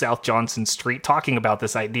apartment on South Johnson Street talking about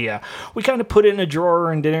this idea. We kind of put it in a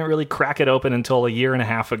drawer and didn't really crack it open until a year and a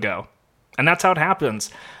half ago. And that's how it happens.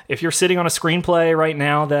 If you're sitting on a screenplay right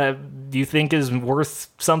now that you think is worth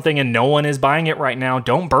something and no one is buying it right now,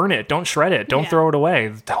 don't burn it. Don't shred it. Don't throw it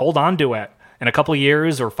away. Hold on to it. In a couple of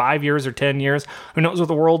years or 5 years or 10 years, who knows what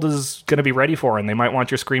the world is going to be ready for, and they might want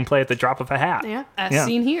your screenplay at the drop of a hat. Yeah, as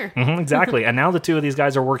seen here. Mm-hmm, exactly. And now the two of these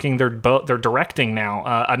guys are working, they're directing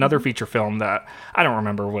now another feature film that, I don't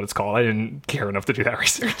remember what it's called. I didn't care enough to do that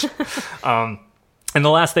research. And the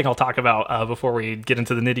last thing I'll talk about before we get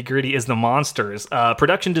into the nitty-gritty is the monsters.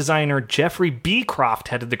 Production designer Jeffrey Beecroft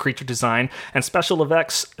headed the creature design, and special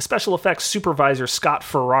effects supervisor Scott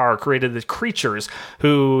Farrar created the creatures,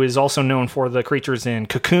 who is also known for the creatures in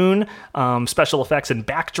Cocoon, special effects in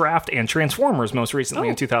Backdraft, and Transformers most recently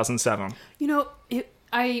in 2007.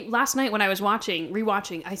 Last night when I was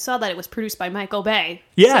rewatching, I saw that it was produced by Michael Bay.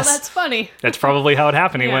 Yes. So that's funny. That's probably how it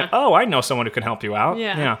happened. He went, I know someone who can help you out.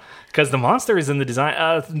 Yeah. Because the monster is in the design.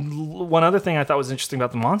 One other thing I thought was interesting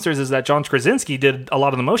about the monsters is that John Krasinski did a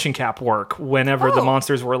lot of the motion cap work whenever the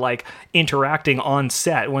monsters were like interacting on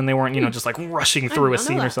set, when they weren't, just like rushing through a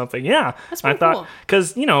scene or something. Yeah. That's pretty cool.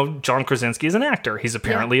 Because, John Krasinski is an actor. He's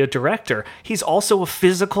apparently a director. He's also a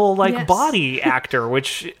physical body actor,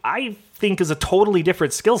 which I think is a totally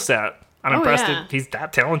different skill set. I'm impressed that he's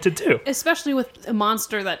that talented too. Especially with a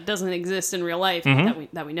monster that doesn't exist in real life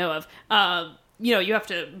that we know of. You have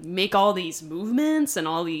to make all these movements and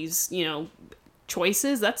all these,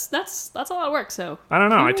 choices. That's a lot of work. So I don't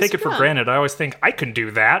know. I take it for granted. I always think I can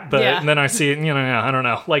do that, but then I see it. I don't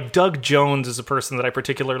know. Like Doug Jones is a person that I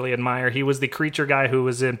particularly admire. He was the creature guy who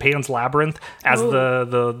was in Pan's Labyrinth as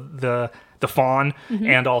the fawn,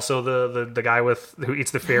 and also the guy who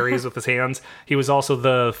eats the fairies with his hands. He was also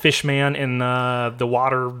the fish man in the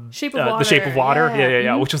water, Shape of Water. The Shape of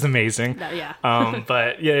Water, which was amazing.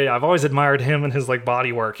 But I've always admired him and his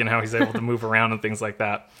body work and how he's able to move around and things like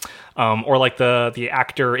that. Or like the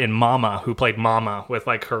actor in Mama who played Mama with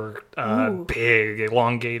her big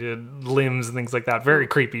elongated limbs and things like that. Very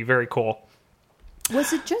creepy, very cool.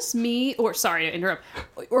 Was it just me, or sorry to interrupt,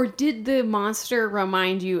 or did the monster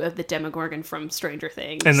remind you of the Demogorgon from Stranger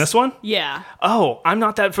Things? In this one? Yeah. Oh, I'm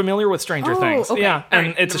not that familiar with Stranger Things. Okay. Yeah,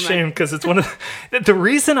 and it's a shame because it's one of the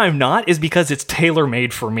reason I'm not is because it's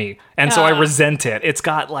tailor-made for me, and so I resent it. It's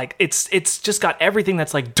got it's just got everything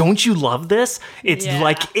that's don't you love this? It's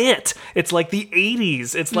like it. It's like the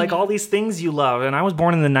 80s. It's like all these things you love, and I was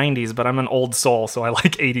born in the 90s, but I'm an old soul, so I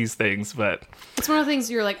like 80s things. But it's one of the things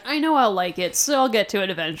you're like, I know I'll like it, so I'll get to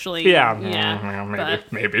it eventually.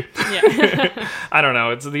 Maybe. Yeah. I don't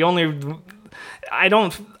know. It's the only. I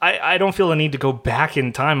don't feel the need to go back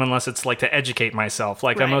in time unless it's to educate myself.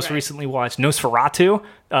 I recently watched Nosferatu,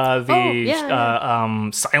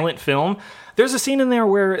 silent film. There's a scene in there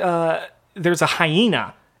where there's a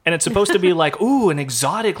hyena. And it's supposed to be an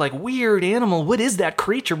exotic, weird animal. What is that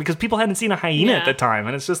creature? Because people hadn't seen a hyena at the time.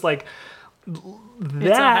 And it's just It's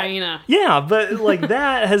a hyena. Yeah, but like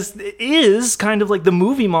that is kind of like the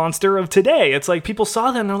movie monster of today. It's like people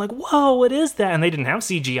saw that and they're like, whoa, what is that? And they didn't have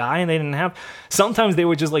CGI and they didn't have, sometimes they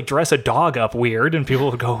would just like dress a dog up weird and people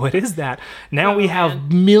would go, what is that? Now we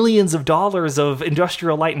have millions of dollars of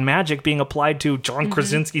industrial light and magic being applied to John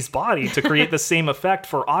Krasinski's body to create the same effect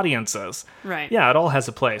for audiences. Right. Yeah, it all has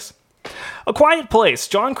a place. A Quiet Place.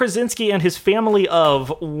 John Krasinski and his family of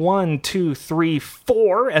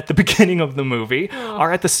 4 at the beginning of the movie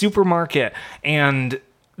are at the supermarket, and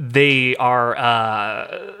they're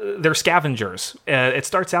scavengers. It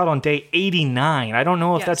starts out on day 89. I don't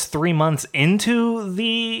know if that's 3 months into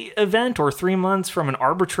the event or 3 months from an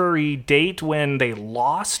arbitrary date when they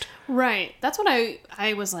lost. Right. That's what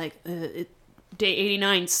I was like, day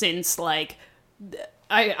 89 since like...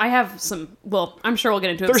 I have some, well, I'm sure we'll get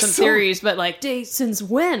into some theories, but like, since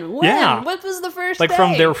when? Yeah. What was the first like day?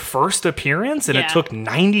 From their first appearance, and it took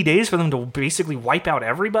 90 days for them to basically wipe out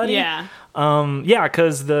everybody? Yeah.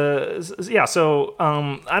 Because so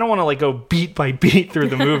I don't want to like go beat by beat through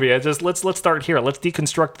the movie. Let's start here. Let's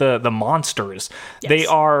deconstruct the monsters. Yes. They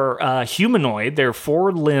are humanoid. They're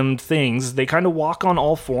 4-limbed things. They kind of walk on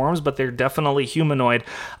all forms, but they're definitely humanoid.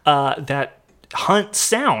 That hunt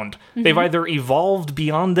sound. They've either evolved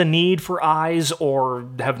beyond the need for eyes or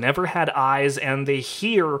have never had eyes, and they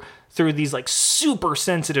hear through these like super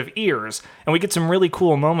sensitive ears. And we get some really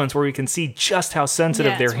cool moments where we can see just how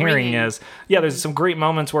sensitive their hearing is. Yeah, there's some great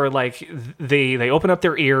moments where like they open up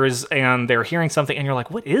their ears and they're hearing something and you're like,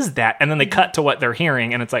 what is that? And then they cut to what they're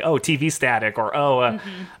hearing and it's like, oh, TV static or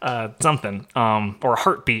something, or a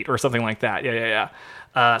heartbeat or something like that.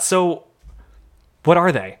 Yeah. So what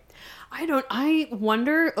are they? I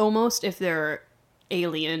wonder almost if they're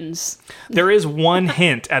aliens. There is one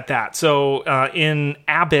hint at that. So in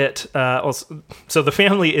Abbott, so the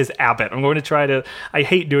family is Abbott. I'm going to try to, I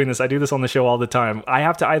hate doing this. I do this on the show all the time. I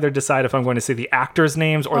have to either decide if I'm going to say the actors'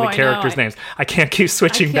 names or the characters' names. I can't keep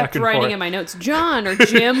switching back and forth. I kept writing in my notes, John or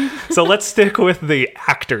Jim. So let's stick with the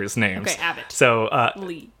actors' names. Okay, Abbott. So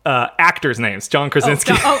Lee. Actors' names. John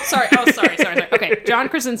Krasinski. Sorry. Okay, John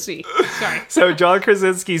Krasinski. Sorry. So John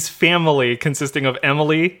Krasinski's family, consisting of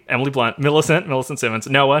Emily Blunt, Millicent Simmons,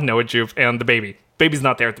 Noah Jupe, and the baby. Baby's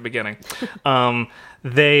not there at the beginning.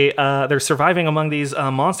 They're surviving among these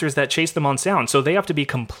monsters that chase them on sound, so they have to be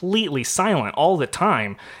completely silent all the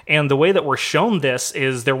time. And the way that we're shown this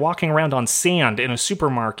is they're walking around on sand in a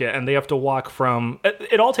supermarket, and they have to walk from...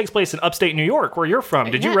 It all takes place in upstate New York, where you're from.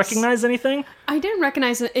 Did you recognize anything? I didn't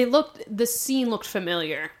recognize it. The scene looked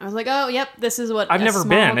familiar. I was like, oh, yep, this is what I've never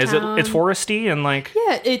been. Town. It's foresty and like...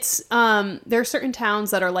 Yeah, it's... there are certain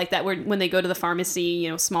towns that are like that, where when they go to the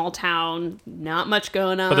pharmacy, small town, not much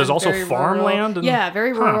going on. But there's also farmland?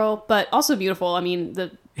 Very rural, but also beautiful. I mean,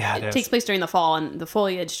 it takes place during the fall, and the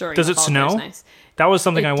foliage during the fall is nice. That was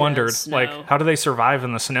something I wondered. Like, how do they survive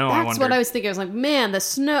in the snow? That's what I was thinking. I was like, man, the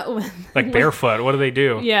snow. Like barefoot. What do they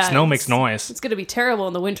do? Yeah, snow makes noise. It's going to be terrible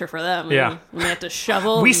in the winter for them. Yeah. When they have to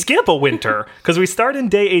shovel. We skip a winter because we start in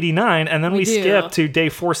day 89 and then we skip to day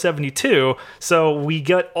 472. So we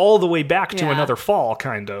get all the way back to another fall,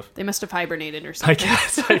 kind of. They must have hibernated or something.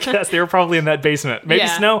 I guess they were probably in that basement. Maybe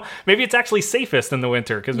snow. Maybe it's actually safest in the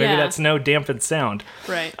winter because maybe that snow dampens sound.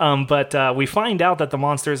 Right. But we find out that the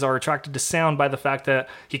monsters are attracted to sound by the fact that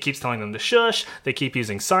he keeps telling them to shush. They keep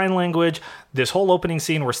using sign language. This whole opening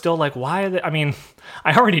scene, we're still like, why are they? I mean,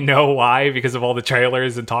 I already know why because of all the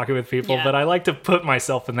trailers and talking with people, but I like to put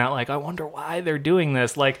myself in that, like, I wonder why they're doing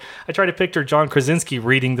this. Like, I try to picture John Krasinski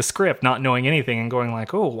reading the script, not knowing anything and going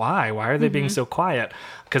like, oh, why? Why are they being so quiet?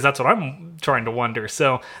 Because that's what I'm trying to wonder.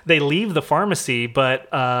 So they leave the pharmacy,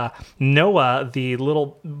 but Noah, the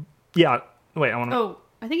little... Yeah, wait, I want to... Oh,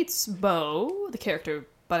 I think it's Bo, the character,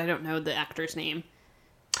 but I don't know the actor's name.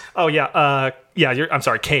 Oh, yeah. I'm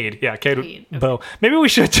sorry, Cade. Yeah, Cade. Okay. Bo. Maybe we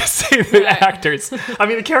should just say the actors. I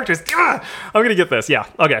mean, the characters. I'm going to get this. Yeah.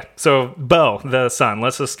 Okay. So, Bo, the son.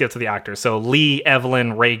 Let's just skip to the actors. So, Lee,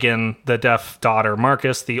 Evelyn, Reagan, the deaf daughter,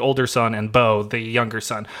 Marcus, the older son, and Bo, the younger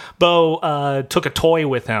son. Bo took a toy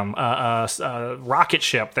with him, a rocket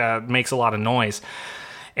ship that makes a lot of noise.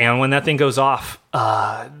 And when that thing goes off...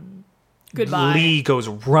 Goodbye. Lee goes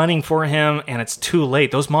running for him, and it's too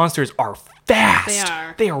late. Those monsters are fast.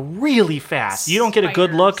 They are really fast. You don't get a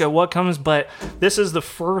good look at what comes, but this is the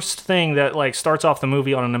first thing that like starts off the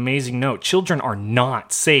movie on an amazing note. Children are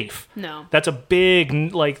not safe. No. That's a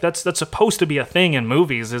big, like, that's supposed to be a thing in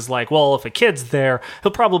movies, is like, well, if a kid's there,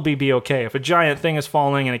 he'll probably be okay. If a giant thing is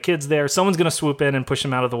falling and a kid's there, someone's going to swoop in and push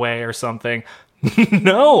him out of the way or something.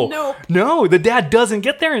 No. Nope. No, the dad doesn't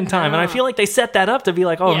get there in time. No. And I feel like they set that up to be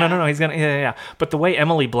like, oh, Yeah. no, he's going to, yeah. But the way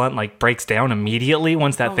Emily Blunt, like, breaks down immediately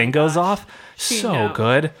once that thing goes off, so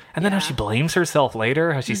good. And then how she blames herself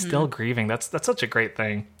later, how she's still grieving. That's such a great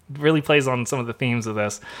thing. It really plays on some of the themes of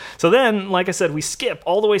this. So then, like I said, we skip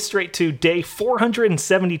all the way straight to day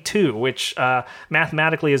 472, which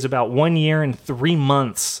mathematically is about 1 year and 3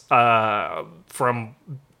 months from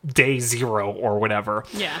day 0 or whatever.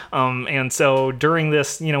 Yeah. And so during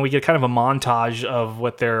this, we get kind of a montage of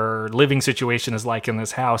what their living situation is like in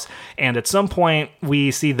this house. And at some point we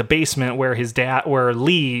see the basement where where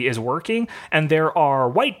Lee is working, and there are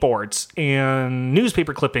whiteboards and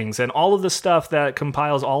newspaper clippings and all of the stuff that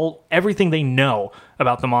compiles everything they know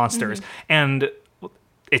about the monsters. And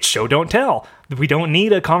it's show don't tell. We don't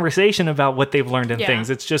need a conversation about what they've learned in things.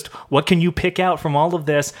 It's just, what can you pick out from all of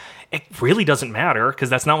this? It really doesn't matter, because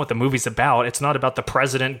that's not what the movie's about. It's not about the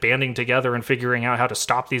president banding together and figuring out how to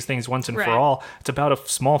stop these things once and for all. It's about a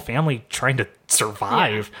small family trying to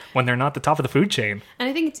survive when they're not the top of the food chain. And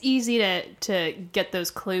I think it's easy to get those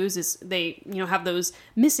clues is they, have those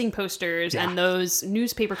missing posters and those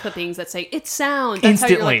newspaper clippings that say, it's sound. That's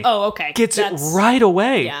Instantly. how you're like, oh, okay. Gets it right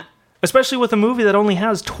away. Yeah. Especially with a movie that only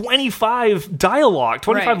has 25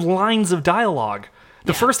 lines of dialogue.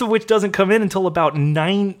 The first of which doesn't come in until about an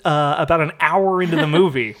hour into the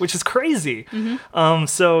movie, which is crazy.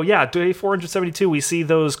 So yeah, day 472, we see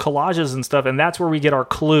those collages and stuff, and that's where we get our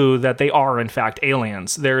clue that they are in fact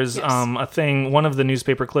aliens. There's a thing, one of the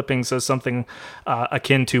newspaper clippings says something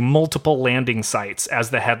akin to multiple landing sites as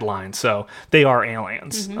the headline, so they are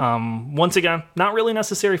aliens. Once again, not really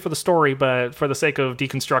necessary for the story, but for the sake of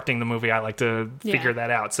deconstructing the movie, I like to figure that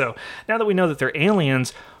out. So now that we know that they're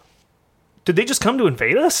aliens, did they just come to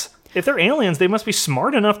invade us? If they're aliens, they must be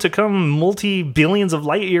smart enough to come multi-billions of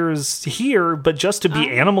light years here, but just to be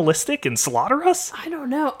animalistic and slaughter us? I don't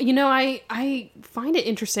know. I find it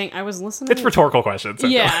interesting. I was listening. It's rhetorical questions.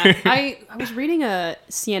 Yeah. I was reading a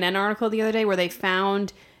CNN article the other day where they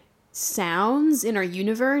found sounds in our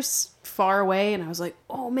universe far away, and I was like,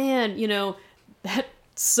 oh man, that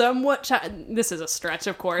somewhat this is a stretch,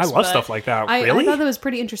 of course. I love stuff like that. Really? I thought that was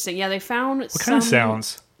pretty interesting. Yeah, they found what kind of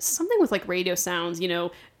sounds? Something with like radio sounds,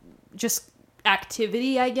 just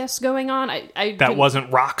activity, I guess, going on. That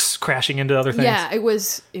wasn't rocks crashing into other things? Yeah, it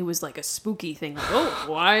was like a spooky thing. Like, oh,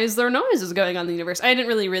 why is there noises going on in the universe? I didn't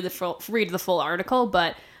really read the full article,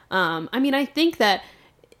 but I think that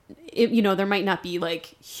there might not be like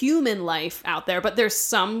human life out there, but there's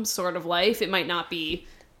some sort of life. It might not be.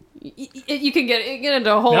 You can get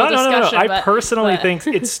into a whole discussion. No. I personally think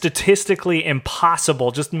it's statistically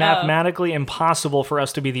impossible, just mathematically impossible for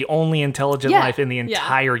us to be the only intelligent life in the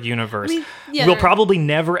entire universe. We'll probably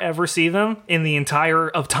never, ever see them in the entire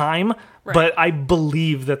of time, but I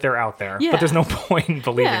believe that they're out there. But there's no point in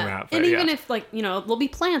believing that. But, and even if, there'll be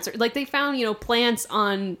plants, or like they found, plants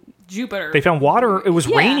on Jupiter. They found water. It was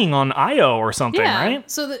raining on Io or something,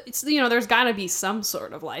 right? So, there's got to be some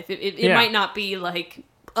sort of life. It might not be like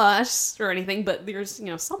us or anything, but there's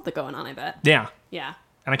something going on, I bet. Yeah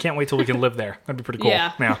And I can't wait till we can live there. That'd be pretty cool.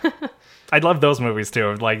 Yeah. I'd love those movies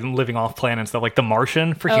too, like living off planet and stuff, like The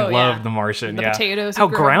Martian. Loved The Martian. The potatoes, how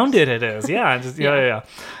grounded it is.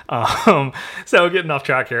 So getting off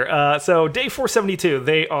track here. So day 472,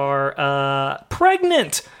 they are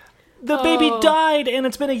pregnant. The baby died, and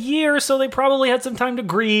it's been a year, so they probably had some time to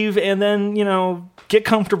grieve and then, get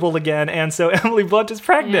comfortable again. And so Emily Blunt is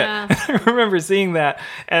pregnant. Yeah. I remember seeing that,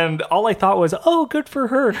 and all I thought was, oh, good for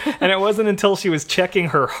her. And it wasn't until she was checking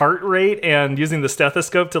her heart rate and using the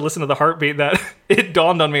stethoscope to listen to the heartbeat that it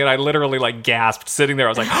dawned on me, and I literally gasped sitting there. I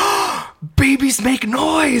was like, oh, babies make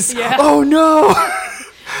noise. Yeah. Oh, no.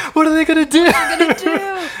 What are they going to do?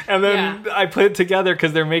 And then I put it together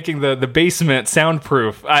because they're making the basement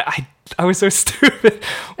soundproof. I was so stupid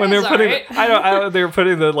when they were putting they were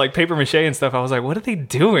putting the paper mache and stuff. I was like, what are they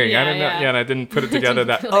doing? I didn't know. Yeah, and I didn't put it together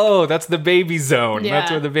that that's the baby zone. Yeah.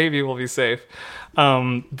 That's where the baby will be safe.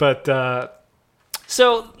 So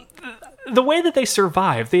the way that they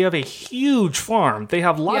survive, they have a huge farm. They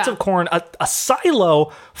have lots of corn, a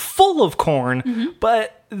silo full of corn,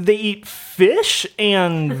 but they eat fish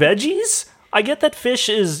and veggies. I get that fish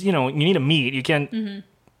is, you need a meat. You can't... You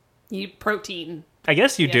need protein. I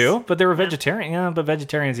guess you do, but they're a vegetarian. Yeah, but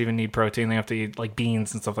vegetarians even need protein. They have to eat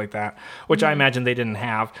beans and stuff like that, which I imagine they didn't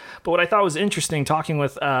have. But what I thought was interesting talking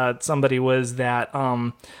with somebody was that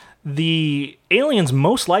the aliens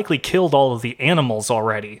most likely killed all of the animals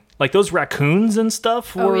already. Like those raccoons and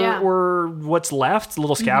stuff were what's left,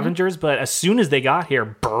 little scavengers. But as soon as they got here,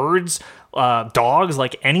 birds, dogs,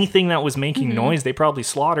 like anything that was making noise, they probably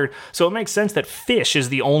slaughtered. So it makes sense that fish is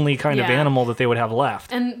the only kind of animal that they would have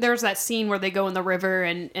left. And there's that scene where they go in the river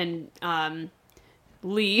and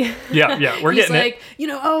Lee. Yeah, we're getting like, it.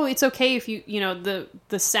 It's okay if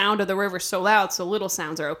the sound of the river's so loud, so little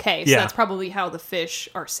sounds are okay. So that's probably how the fish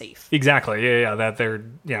are safe. Exactly. Yeah. That they're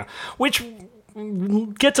which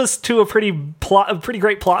gets us to a pretty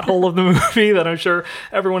great plot hole of the movie that I'm sure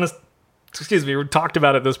everyone has. We talked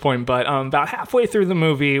about at this point, but about halfway through the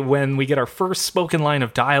movie, when we get our first spoken line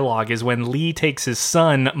of dialogue, is when Lee takes his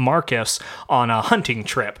son, Marcus, on a hunting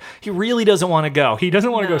trip. He really doesn't want to go. He doesn't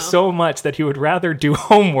want to go so much that he would rather do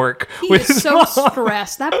homework with his mom.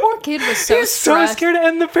 Stressed. That poor kid was so He's stressed. so scared,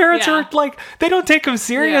 and the parents are like, they don't take him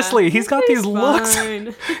seriously. He's got these looks.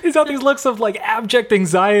 He's got these looks of like abject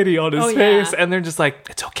anxiety on his face, and they're just like,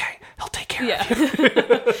 it's okay. He'll take care of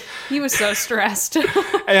you. He was so stressed.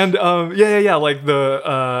 And like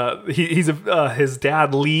his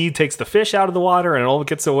dad Lee takes the fish out of the water and it all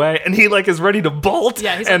gets away, and he like is ready to bolt.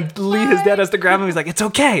 Yeah, and like, Lee, his dad, has to grab him. He's like, it's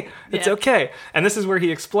okay, it's okay. And this is where he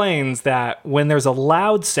explains that when there's a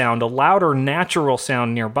loud sound, a louder natural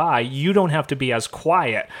sound nearby, you don't have to be as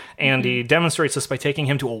quiet. And he demonstrates this by taking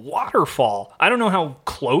him to a waterfall. I don't know how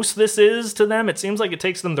close this is to them. It seems like it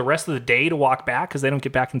takes them the rest of the day to walk back because they don't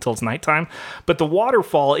get back until it's nighttime. But the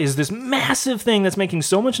waterfall is this massive thing that's making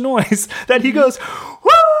so much noise that he goes,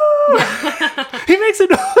 woo! He makes a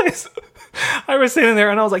noise. I was sitting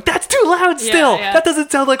there and I was like, that's too loud still. That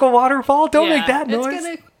doesn't sound like a waterfall. Don't make that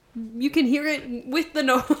noise. You can hear it with the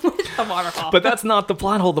waterfall. But that's not the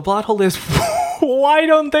plot hole. The plot hole is, why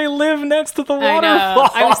don't they live next to the waterfall?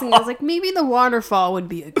 I was like, maybe the waterfall would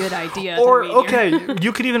be a good idea. Or,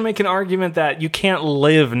 you could even make an argument that you can't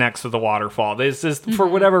live next to the waterfall. It's just, for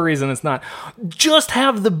whatever reason, it's not. Just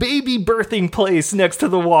have the baby birthing place next to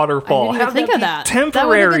the waterfall. I didn't even think of that. Temporary.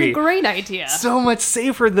 That would have been a great idea. So much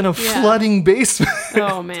safer than a flooding basement.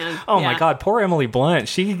 Oh, man. Oh, my God. Poor Emily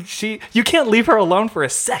Blunt. You can't leave her alone for a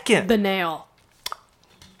second. The nail.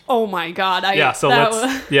 Oh my God! So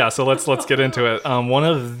let's get into it. One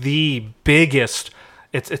of the biggest.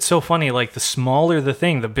 It's so funny. Like the smaller the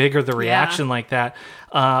thing, the bigger the reaction. Like that.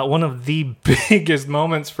 One of the biggest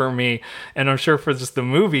moments for me, and I'm sure for just the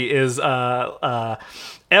movie, is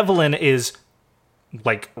Evelyn is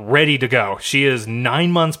like ready to go. She is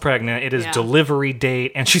 9 months pregnant. It is delivery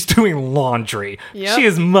date, and she's doing laundry. Yep. She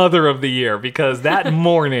is mother of the year because that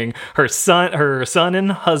morning her son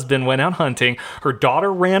and husband went out hunting. Her daughter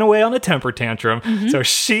ran away on a temper tantrum, so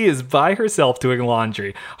she is by herself doing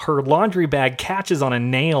laundry. Her laundry bag catches on a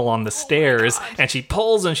nail on the stairs, and she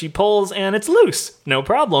pulls and it's loose. No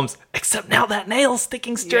problems. Except now that nail's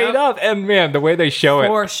sticking straight up, and man, the way they show it.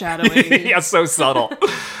 Foreshadowing. Yeah, so subtle.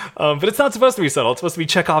 But it's not supposed to be subtle. It's supposed to be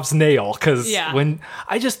Chekhov's nail. Because when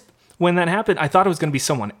that happened, I thought it was going to be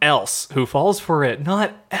someone else who falls for it,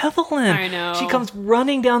 not Evelyn. I know. She comes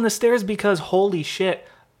running down the stairs because, holy shit,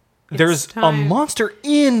 there's a monster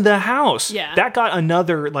in the house. Yeah. That got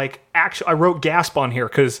another, I wrote gasp on here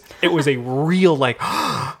because it was a real,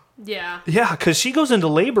 Yeah. Yeah, because she goes into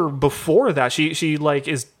labor before that. She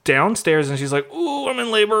is downstairs and she's like, ooh, I'm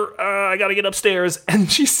in labor. I got to get upstairs.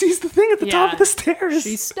 And she sees the thing at the top of the stairs.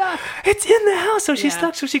 She's stuck. It's in the house. So she's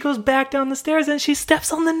stuck. So she goes back down the stairs and she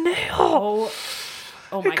steps on the nail.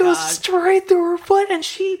 Oh my God. It goes straight through her foot and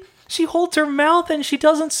she holds her mouth and she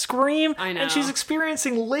doesn't scream. I know. And she's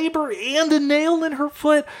experiencing labor and a nail in her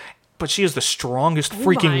foot. But she is the strongest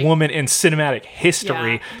freaking woman in cinematic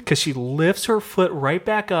history because she lifts her foot right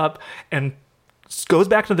back up and goes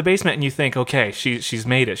back to the basement, and you think, okay, she's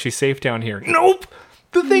made it. She's safe down here. Nope!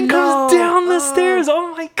 The thing comes down the stairs.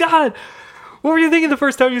 Oh my God. What were you thinking the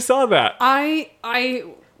first time you saw that?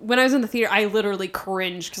 When I was in the theater, I literally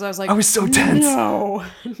cringed because I was like, I was so tense. No.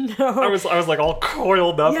 I was like all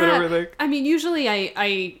coiled up and everything. I mean, usually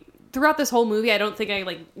I throughout this whole movie, I don't think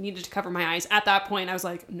I needed to cover my eyes. At that point, I was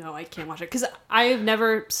like, no, I can't watch it. Because I've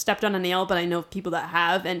never stepped on a nail, but I know people that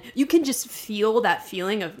have. And you can just feel that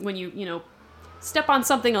feeling of when you step on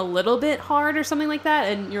something a little bit hard or something like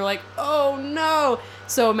that. And you're like, oh no.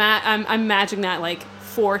 So I'm imagining that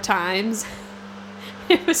 4 times.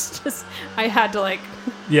 It was just, I had to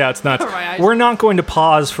yeah, it's nuts. We're not going to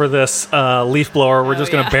pause for this leaf blower. We're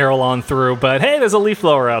just going to barrel on through. But hey, there's a leaf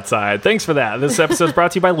blower outside. Thanks for that. This episode's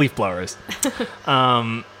brought to you by leaf blowers.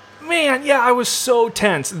 Man, I was so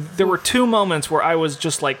tense. There were 2 moments where I was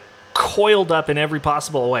just coiled up in every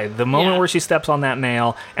possible way. The moment where she steps on that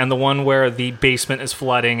nail, and the one where the basement is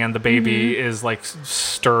flooding and the baby is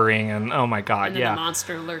stirring, and oh my God, and then the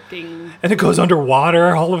monster lurking, and it goes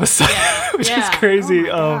underwater all of a sudden, which is crazy.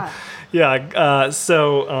 Oh my God.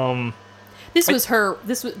 So this was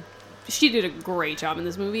she did a great job in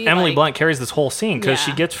this movie. Emily Blunt carries this whole scene because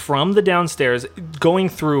she gets from the downstairs, going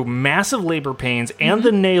through massive labor pains and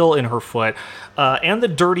the nail in her foot and the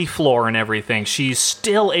dirty floor and everything. She's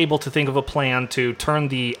still able to think of a plan to turn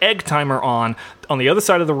the egg timer on the other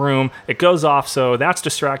side of the room. It goes off, so that's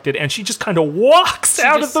distracted, and she just kind of walks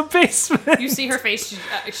out of the basement. You see her face,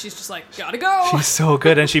 she's just like, gotta go. She's so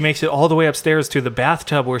good, and she makes it all the way upstairs to the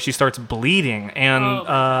bathtub where she starts bleeding.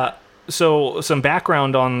 And so some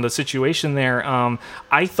background on the situation there.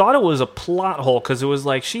 I thought it was a plot hole because it was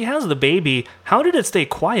like, she has the baby. How did it stay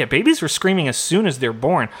quiet? Babies were screaming as soon as they're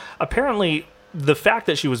born. Apparently, the fact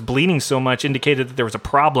that she was bleeding so much indicated that there was a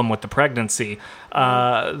problem with the pregnancy.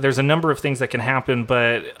 There's a number of things that can happen,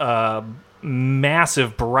 but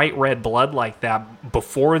massive bright red blood like that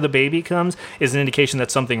before the baby comes is an indication that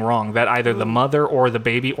something wrong, that either the mother or the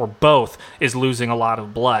baby or both is losing a lot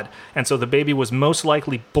of blood. And so the baby was most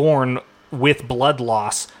likely born with blood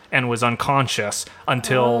loss and was unconscious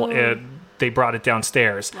until they brought it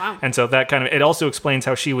downstairs. Wow. And so that kind of, it also explains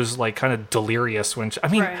how she was like kind of delirious when she, I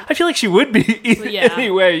feel like she would be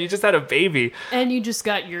anyway. You just had a baby. And you just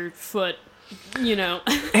got your foot,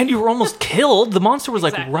 and you were almost killed. The monster was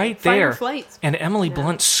like right there. Fight or flight. And Emily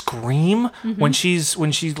Blunt scream when she's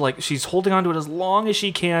holding onto it as long as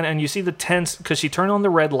she can, and you see the tense because she turned on the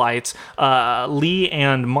red lights. Lee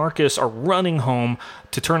and Marcus are running home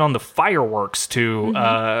to turn on the fireworks to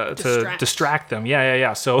distract them.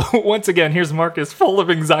 Yeah. So once again, here's Marcus full of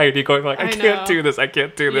anxiety, going like, I can't do this.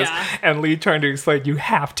 Yeah. And Lee trying to explain, you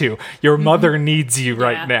have to. Your mother needs you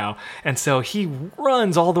right now. And so he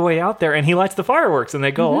runs all the way out there, and he lights the fireworks, and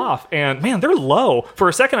they go off. And man, they're low. For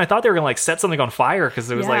a second, I thought they were gonna like set something on fire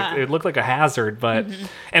because it was like, it looked like a hazard, but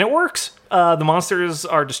and it works. The monsters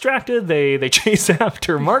are distracted. They chase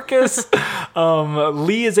after Marcus.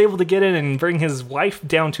 Lee is able to get in and bring his wife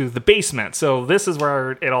down to the basement. So this is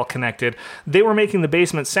where it all connected. They were making the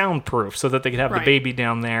basement soundproof so that they could have the baby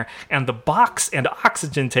down there. And the box and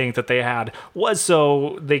oxygen tank that they had was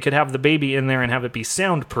so they could have the baby in there and have it be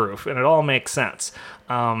soundproof. And it all makes sense.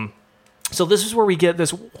 So this is where we get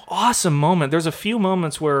this awesome moment. There's a few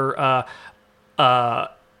moments where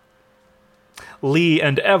Lee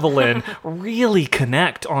and Evelyn really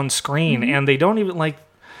connect on screen, and they don't even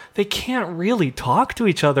they can't really talk to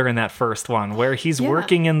each other in that first one where he's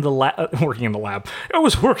working in the lab. I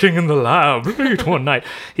was working in the lab late one night.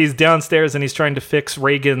 He's downstairs and he's trying to fix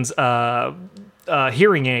Reagan's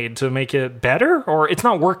hearing aid to make it better, or it's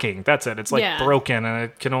not working. That's it. It's like broken and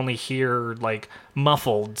it can only hear like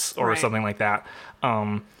muffled or something like that.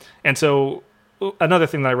 And so another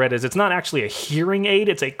thing that I read is it's not actually a hearing aid,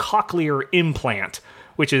 it's a cochlear implant,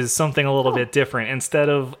 which is something a little bit different. Instead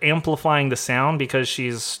of amplifying the sound because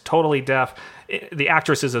she's totally deaf, the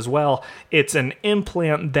actress is as well, it's an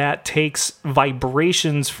implant that takes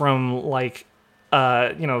vibrations from like,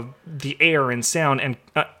 the air and sound and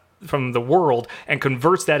from the world and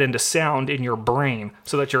converts that into sound in your brain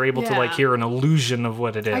so that you're able to like hear an illusion of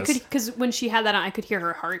what it is. Because when she had that on, I could hear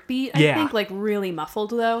her heartbeat, I think, like really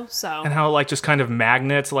muffled though, so. And how like just kind of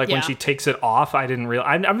magnets, like when she takes it off, I didn't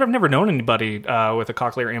realize, I've never known anybody with a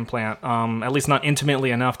cochlear implant, at least not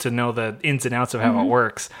intimately enough to know the ins and outs of how it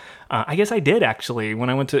works. I guess I did actually.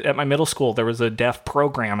 When I went at my middle school, there was a deaf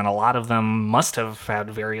program and a lot of them must have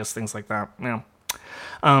had various things like that. Yeah.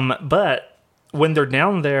 But when they're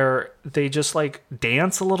down there, they just like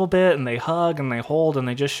dance a little bit and they hug and they hold and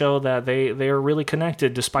they just show that they are really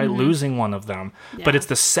connected despite losing one of them. Yeah. But it's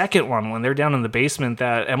the second one when they're down in the basement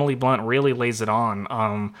that Emily Blunt really lays it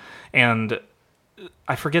on. And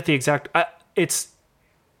I forget the exact. It's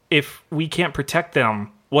if we can't protect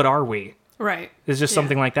them, what are we? Right. It's just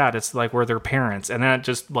something like that. It's like we're their parents, and that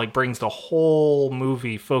just like brings the whole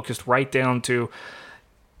movie focused right down to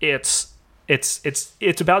it's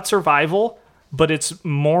about survival. But it's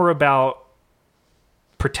more about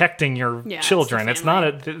protecting your children. It's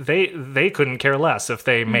not they couldn't care less if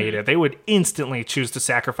they made it. They would instantly choose to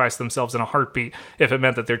sacrifice themselves in a heartbeat if it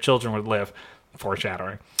meant that their children would live.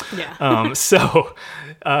 Foreshadowing. Yeah. So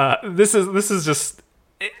this is just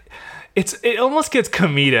it almost gets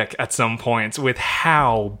comedic at some points with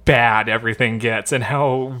how bad everything gets and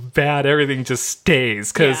how bad everything just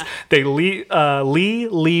stays because Lee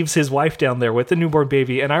leaves his wife down there with the newborn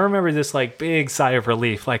baby, and I remember this like big sigh of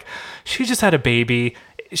relief, like she just had a baby.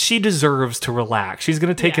 She deserves to relax. She's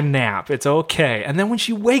going to take a nap. It's okay. And then when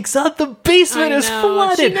she wakes up, the basement is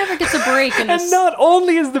flooded. She never gets a break. And not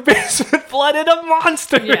only is the basement flooded, a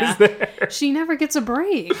monster is there. She never gets a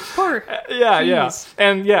break. Poor. Yeah.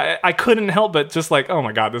 And I couldn't help but just like, oh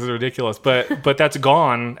my God, this is ridiculous. But that's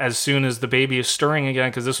gone as soon as the baby is stirring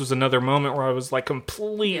again, because this was another moment where I was like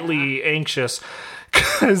completely anxious.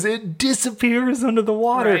 because it disappears under the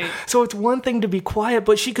water. Right. So it's one thing to be quiet,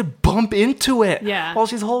 but she could bump into it while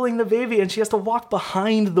she's holding the baby, and she has to walk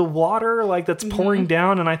behind the water like that's pouring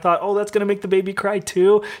down. And I thought, oh, that's gonna make the baby cry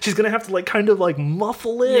too. She's gonna have to like kind of like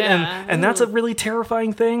muffle it, and that's a really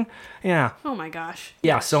terrifying thing. Yeah. Oh my gosh.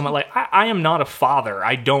 Yeah. So like, I am not a father.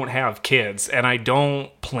 I don't have kids, and I don't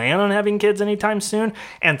plan on having kids anytime soon.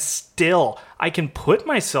 And still, I can put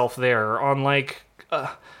myself there on like.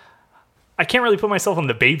 I can't really put myself on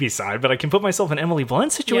the baby side, but I can put myself in Emily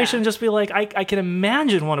Blunt's situation and just be like, I can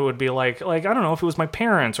imagine what it would be like. Like, I don't know if it was my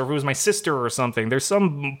parents or if it was my sister or something. There's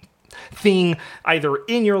some thing either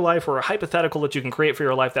in your life or a hypothetical that you can create for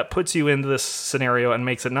your life that puts you into this scenario and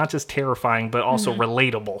makes it not just terrifying, but also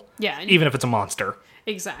relatable. Yeah. Even if it's a monster.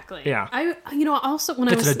 Exactly. Yeah. Also when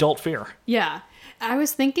it's an adult fear. Yeah. I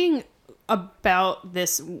was thinking about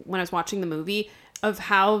this when I was watching the movie, of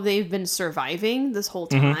how they've been surviving this whole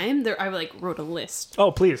time. I like wrote a list.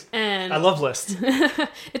 Oh, please. And I love lists.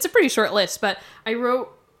 it's a pretty short list, but I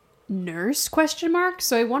wrote nurse ?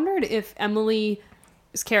 So I wondered if Emily's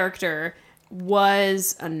character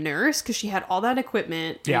was a nurse because she had all that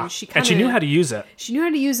equipment. Yeah. And she knew how to use it. She knew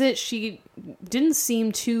how to use it. She didn't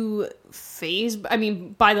seem too phased. I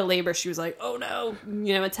mean, by the labor, she was like, oh no,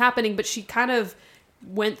 it's happening. But she kind of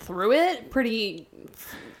went through it pretty...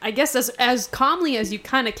 I guess as calmly as you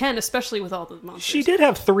kind of can, especially with all the monsters. She did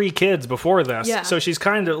have 3 kids before this, yeah. So she's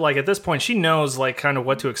kind of like, at this point, she knows like kind of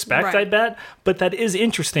what to expect, right. I bet. But that is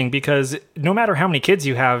interesting because no matter how many kids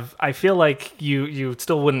you have, I feel like you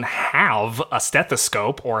still wouldn't have a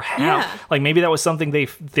stethoscope or have, like maybe that was something they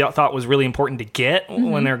thought was really important to get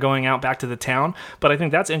when they're going out back to the town. But I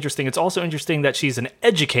think that's interesting. It's also interesting that she's an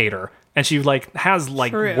educator. And she like has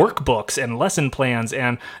like workbooks and lesson plans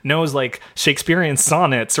and knows like Shakespearean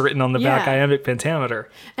sonnets written on the back iambic pentameter.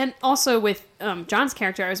 And also with John's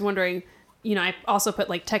character, I was wondering, I also put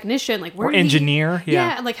like technician, like where or engineer.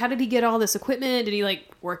 Like how did he get all this equipment? Did he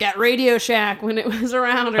like work at Radio Shack when it was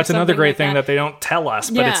around? Or that's another great like thing that they don't tell us,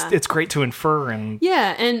 but it's great to infer. And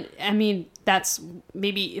and I mean that's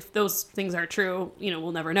maybe if those things are true,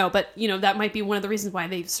 we'll never know. But that might be one of the reasons why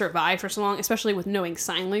they've survived for so long, especially with knowing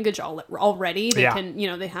sign language already. They can,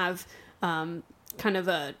 they have kind of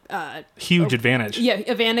a huge advantage. Yeah,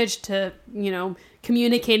 advantage to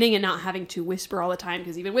communicating and not having to whisper all the time,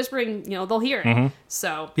 because even whispering, they'll hear it.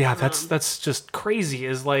 So yeah, that's just crazy.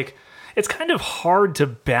 Is like it's kind of hard to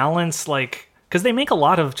balance like. Because they make a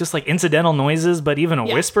lot of just like incidental noises, but even a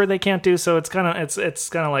whisper they can't do. So it's kind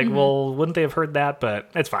of like, well, wouldn't they have heard that? But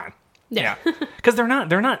it's fine. Yeah, because they're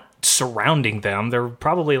not surrounding them. They're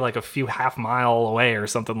probably like a few half mile away or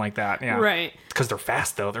something like that. Yeah, right. Because they're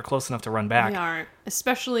fast though. They're close enough to run back. They are,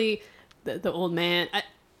 especially the old man.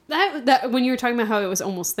 That when you were talking about how it was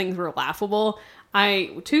almost things were laughable.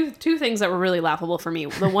 Two things that were really laughable for me.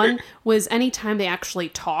 The one was anytime they actually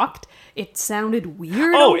talked, it sounded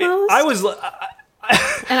weird. Almost. I was,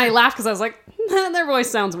 and I laughed because I was like, their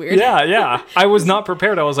voice sounds weird. Yeah. I was not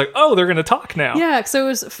prepared. I was like, oh, they're gonna talk now. Yeah, so it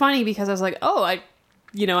was funny because I was like, oh, I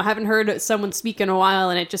haven't heard someone speak in a while,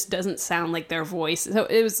 and it just doesn't sound like their voice. So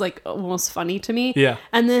it was like almost funny to me. Yeah.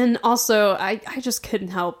 And then also, I just couldn't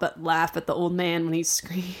help but laugh at the old man when he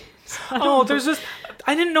screamed.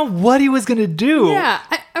 I didn't know what he was going to do. Yeah,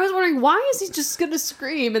 I was wondering, why is he just going to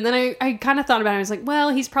scream? And then I kind of thought about it. I was like, well,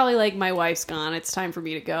 he's probably like, my wife's gone. It's time for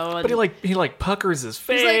me to go. And but he puckers his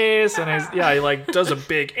face, and he like does a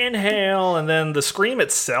big inhale, and then the scream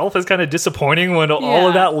itself is kind of disappointing when all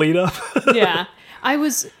of that lead up. Yeah, I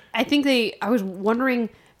was wondering,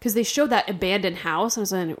 because they showed that abandoned house. I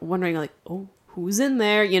was wondering like, oh, who's in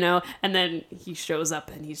there? And then he shows up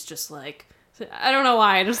and he's just like, I don't know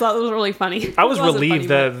why. I just thought it was really funny. I was relieved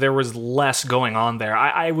that there was less going on there.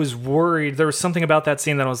 I was worried. There was something about that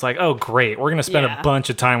scene that I was like, oh, great. We're going to spend a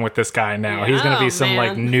bunch of time with this guy now. He's going to be some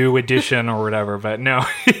like new addition or whatever. But no.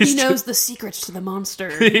 He knows the secrets to the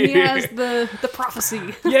monster. He has the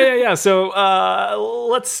prophecy. Yeah. So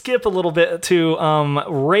let's skip a little bit to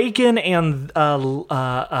Reagan and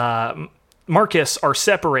Marcus are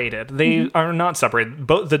separated. They are not separated.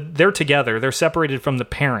 They're together. They're separated from the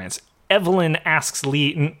parents. Evelyn asks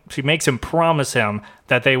Lee, she makes him promise him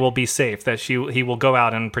that they will be safe, that he will go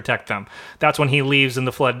out and protect them. That's when he leaves and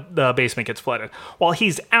the basement gets flooded. While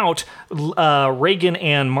he's out, Reagan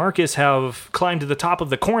and Marcus have climbed to the top of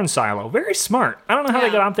the corn silo. Very smart. I don't know how they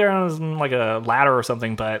got up there on like a ladder or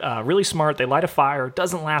something, but really smart. They light a fire. It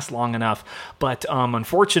doesn't last long enough, but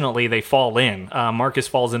unfortunately they fall in. Marcus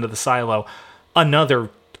falls into the silo. Another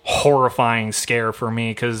horrifying scare for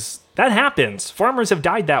me, because That happens. Farmers have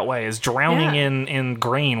died that way, is drowning Yeah. in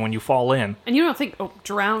grain when you fall in. And you don't think,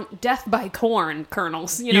 death by corn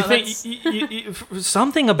kernels. You know, think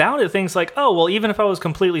something about it thinks like, oh, well, even if I was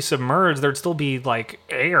completely submerged, there'd still be like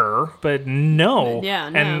air, but no. Yeah,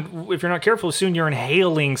 no. And if you're not careful, soon you're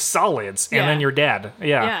inhaling solids, and Yeah. then you're dead.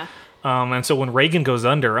 Yeah. Yeah. And so when Reagan goes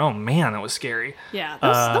under, oh man, that was scary. Yeah,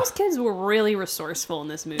 those kids were really resourceful in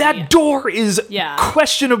this movie. That door is Yeah.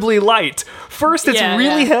 questionably light. First it's Yeah,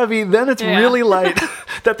 really yeah. heavy, then it's Yeah. really light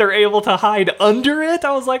that they're able to hide under it.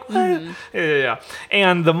 I was like, what? Mm-hmm. Yeah.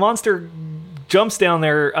 And the monster jumps down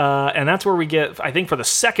there, and that's where we get, I think for the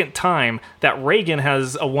second time, that Reagan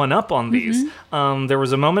has a one-up on these. Mm-hmm. There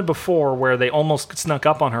was a moment before where they almost snuck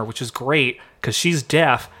up on her, which is great, because she's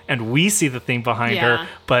deaf, and we see the thing behind Yeah. her,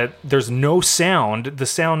 but there's no sound. The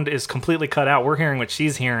sound is completely cut out. We're hearing what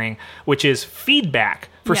she's hearing, which is feedback.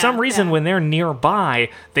 For Yeah, some reason, yeah. when they're nearby,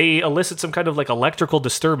 they elicit some kind of like electrical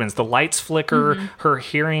disturbance. The lights flicker, her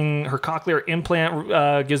cochlear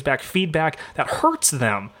implant gives back feedback that hurts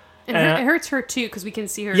them. And it hurts her too because we can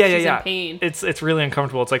see her. Yeah, she's yeah. in pain. It's really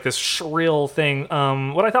uncomfortable. It's like this shrill thing.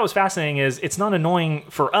 What I thought was fascinating is it's not annoying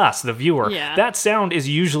for us, the viewer. Yeah. That sound is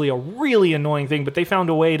usually a really annoying thing, but they found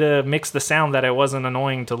a way to mix the sound that it wasn't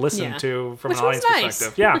annoying to listen Yeah. to from Which an was audience nice.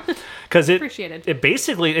 perspective. Yeah, because Appreciated. it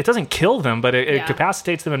basically it doesn't kill them, but it Yeah.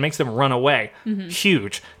 capacitates them and makes them run away.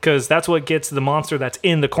 Huge, because that's what gets the monster that's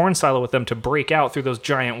in the corn silo with them to break out through those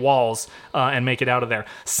giant walls and make it out of there.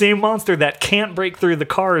 Same monster that can't break through the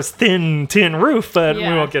car's thin tin roof, but we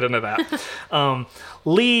Yeah. won't get into that.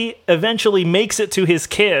 Lee eventually makes it to his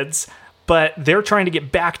kids, but they're trying to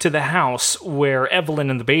get back to the house where Evelyn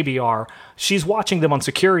and the baby are. She's watching them on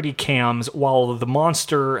security cams while the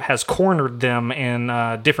monster has cornered them in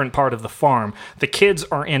a different part of the farm. The kids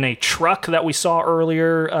are in a truck that we saw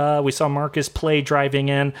earlier. We saw Marcus play driving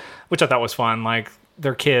in, which I thought was fun. Like,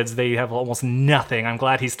 they're kids. They have almost nothing. I'm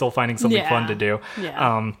glad he's still finding something Yeah. fun to do.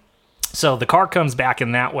 Yeah. So the car comes back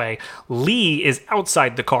in that way. Lee is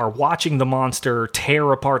outside the car watching the monster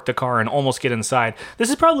tear apart the car and almost get inside. This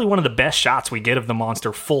is probably one of the best shots we get of the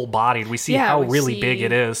monster full-bodied. We see Yeah, how we really see- big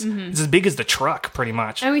it is. It's as big as the truck, pretty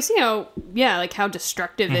much. And we see how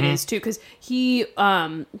destructive it is too, because he,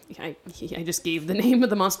 I just gave the name of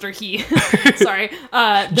the monster. He, sorry,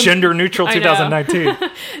 Gender neutral I know. 2019.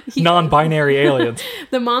 Non-binary aliens.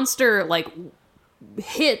 the monster like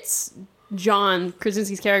hits John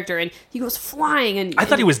Krasinski's character, and he goes flying, and I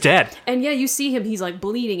thought he was dead. And yeah, you see him; he's like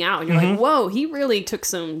bleeding out, and you're Mm-hmm. like, "Whoa, he really took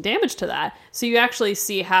some damage to that." So you actually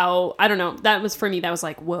see how, I don't know, that was for me. That was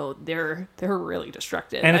like, "Whoa, they're really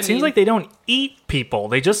destructive." And it seems like they don't eat people.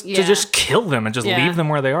 They just Yeah. kill them and just Yeah. leave them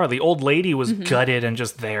where they are. The old lady was gutted and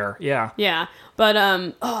just there. Yeah. yeah. But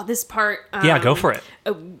this part, Yeah, go for it.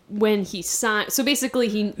 When he signed, so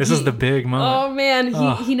basically This is the big moment. Oh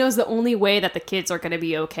man, he knows the only way that the kids are going to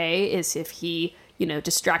be okay is if he,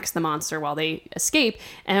 distracts the monster while they escape.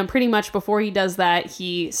 And pretty much before he does that,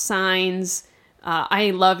 he signs, "I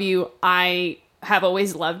love you. I have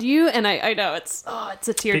always loved you." And I know it's a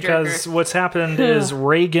tearjerker. Because what's happened is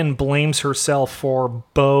Reagan blames herself for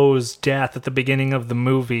Bo's death at the beginning of the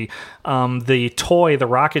movie. The toy, the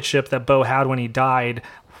rocket ship that Bo had when he died,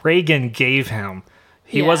 Reagan gave him.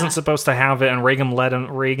 He Yeah. wasn't supposed to have it, and Reagan let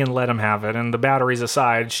him have it. And the batteries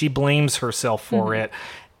aside, she blames herself for it.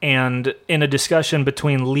 And in a discussion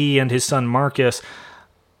between Lee and his son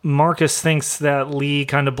Marcus thinks that Lee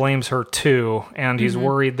kind of blames her too, and he's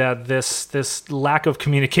worried that this lack of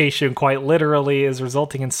communication quite literally is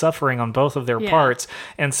resulting in suffering on both of their parts.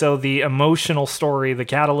 And so the emotional story, the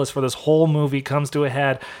catalyst for this whole movie comes to a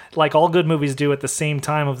head, like all good movies do, at the same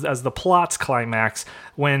time as the plot's climax,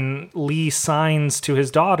 when Lee signs to his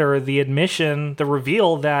daughter the admission, the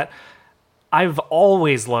reveal that I've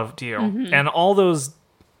always loved you. And all those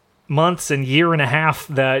months and year and a half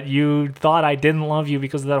that you thought I didn't love you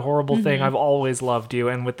because of that horrible thing, I've always loved you.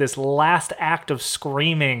 And with this last act of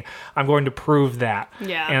screaming, I'm going to prove that.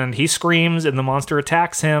 Yeah. And he screams and the monster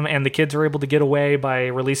attacks him, and the kids are able to get away by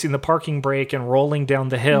releasing the parking brake and rolling down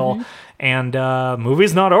the hill. And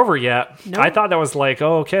movie's not over yet. Nope. I thought that was like,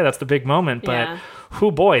 oh, okay, that's the big moment. But Yeah.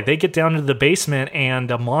 oh boy, they get down into the basement and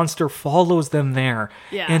a monster follows them there.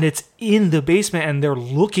 Yeah. And it's in the basement and they're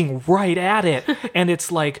looking right at it. And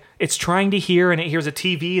it's like, it's trying to hear and it hears a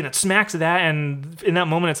TV and it smacks that. And in that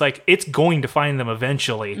moment, it's like, it's going to find them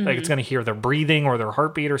eventually. Like it's going to hear their breathing or their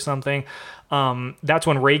heartbeat or something. That's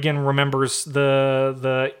when Reagan remembers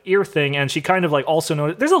the ear thing, and she kind of like also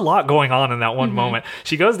noticed there's a lot going on in that one moment.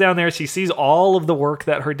 She goes down there, she sees all of the work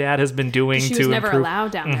that her dad has been doing She to was never improve.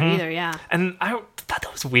 allowed down there either, yeah. And I thought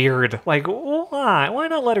that was weird. Like, why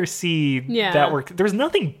not let her see Yeah. that work? There's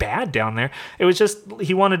nothing bad bad down there. It was just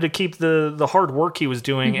he wanted to keep the hard work he was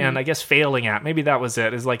doing and I guess failing at. Maybe that was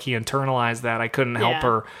it. Is like he internalized that I couldn't help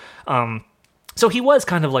her. So he was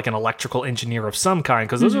kind of like an electrical engineer of some kind,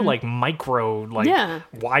 because those are like micro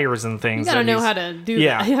wires and things. You gotta know how to do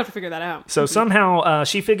that. You have to figure that out. So somehow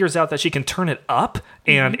she figures out that she can turn it up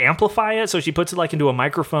and amplify it. So she puts it like into a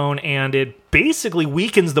microphone, and it basically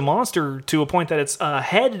weakens the monster to a point that its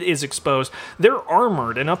head is exposed. They're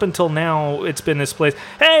armored, and up until now, it's been this place.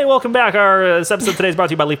 Hey, welcome back. Our this episode today is brought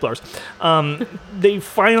to you by leaf blowers. They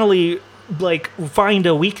finally find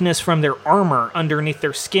a weakness from their armor underneath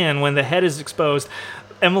their skin when the head is exposed.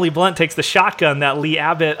 Emily Blunt takes the shotgun that Lee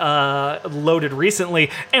Abbott loaded recently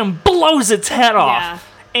and blows its head off.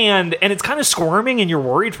 And it's kind of squirming, and you're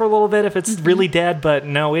worried for a little bit if it's really dead, but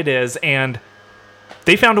no, it is. And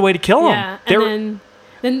they found a way to kill him. Yeah,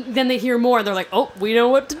 and then they hear more. They're like, oh, we know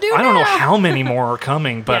what to do I don't know how many more are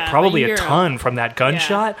coming, but probably a ton from that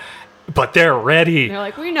gunshot. But they're ready. They're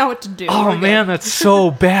like, we know what to do. Oh, man, that's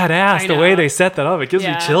so badass, the way they set that up. It gives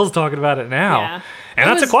me chills talking about it now. Yeah. And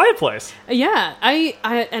that's A Quiet Place. Yeah. I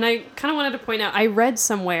kind of wanted to point out, I read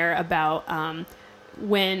somewhere about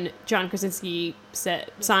when John Krasinski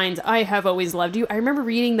signs, I Have Always Loved You. I remember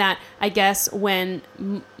reading that, I guess, when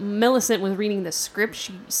Millicent was reading the script,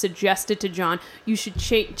 she suggested to John, you should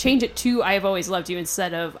change it to I Have Always Loved You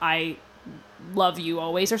instead of I Love You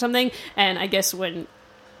Always or something. And I guess when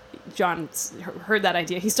John heard that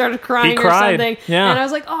idea, he started crying or something. Yeah. And I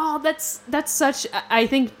was like, oh, that's such, I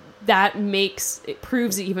think that it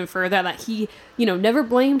proves it even further that he, never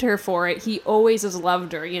blamed her for it. He always has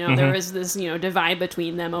loved her. There is this, divide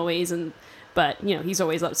between them always, but he's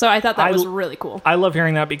always loved. So I thought that was really cool. I love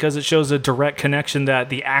hearing that because it shows a direct connection that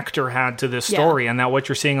the actor had to this story, and that what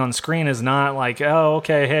you're seeing on screen is not like, oh,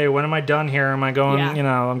 okay, hey, when am I done here? Am I going,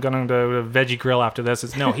 I'm going to a veggie grill after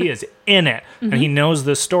this? No, he is in it, and he knows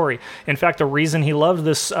this story. In fact, the reason he loved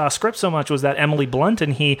this script so much was that Emily Blunt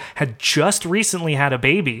and he had just recently had a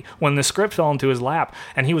baby when the script fell into his lap,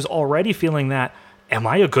 and he was already feeling that, am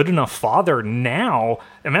I a good enough father now?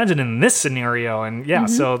 Imagine in this scenario. And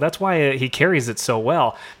so that's why he carries it so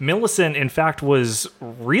well. Millicent, in fact, was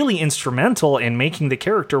really instrumental in making the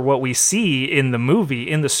character what we see in the movie,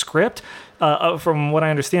 in the script. From what I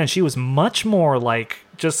understand, she was much more like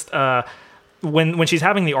just... When she's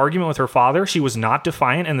having the argument with her father, she was not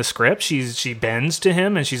defiant in the script. She bends to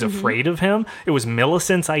him and she's afraid of him. It was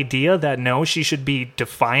Millicent's idea that no, she should be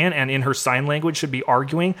defiant and in her sign language should be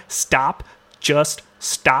arguing, stop, just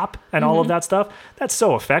stop, and all of that stuff. That's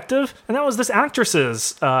so effective. And that was this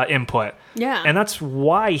actress's input. Yeah. And that's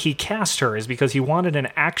why he cast her, is because he wanted an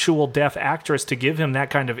actual deaf actress to give him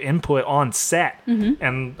that kind of input on set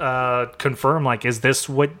and confirm, like, is this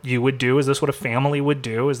what you would do? Is this what a family would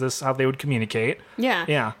do? Is this how they would communicate? Yeah.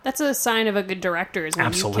 Yeah. That's a sign of a good director, is when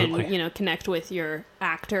Absolutely. you can, connect with your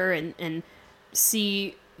actor and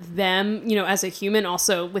see them, as a human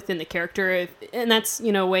also within the character. And that's,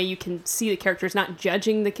 a way you can see the characters, not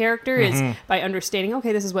judging the character, is by understanding,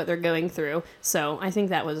 okay, this is what they're going through. So I think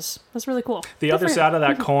that's really cool. The other side of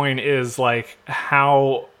that coin is like,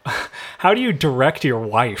 how do you direct your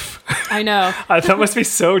wife? I know. That must be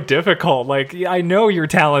so difficult. Like, I know you're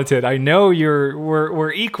talented. I know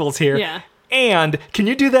we're equals here. Yeah. And can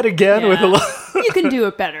you do that again with a You can do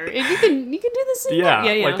it better. If you can do this.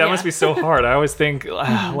 That must be so hard. I always think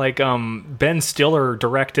Ben Stiller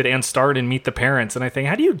directed and starred in Meet the Parents, and I think,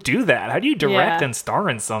 how do you do that? How do you direct and star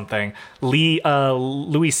in something?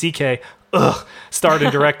 Louis C.K. starred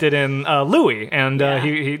and directed in Louis, and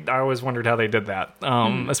he I always wondered how they did that,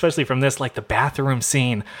 especially from this, like the bathroom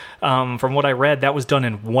scene. From what I read, that was done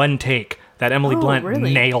in one take. That Emily Blunt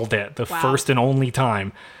nailed it the first and only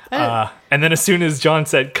time. And then as soon as John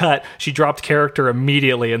said cut, she dropped character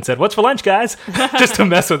immediately and said, "What's for lunch, guys?" Just to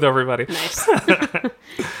mess with everybody. Nice.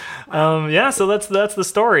 So that's the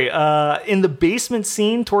story. In the basement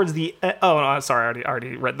scene towards the... sorry, I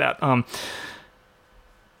already read that.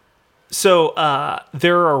 So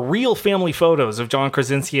there are real family photos of John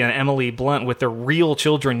Krasinski and Emily Blunt with their real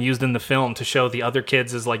children used in the film to show the other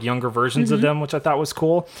kids as like younger versions of them, which I thought was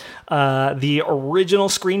cool. The original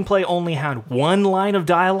screenplay only had one line of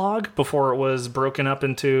dialogue before it was broken up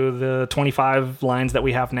into the 25 lines that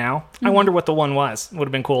we have now. I wonder what the one was. Would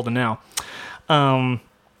have been cool to know. Run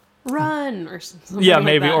or something. Yeah, like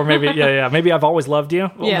maybe, that. or maybe, maybe I've always loved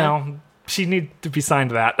you. Well, Yeah. no, she need to be signed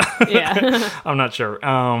to that. Yeah. I'm not sure.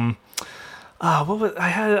 I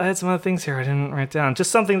had some other things here I didn't write down.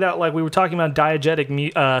 Just something that, like, we were talking about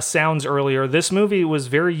diegetic sounds earlier. This movie was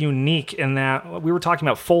very unique in that we were talking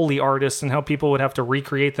about Foley artists and how people would have to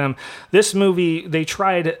recreate them. This movie, they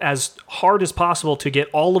tried as hard as possible to get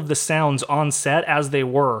all of the sounds on set as they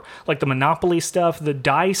were. Like the Monopoly stuff, the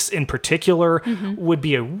dice in particular would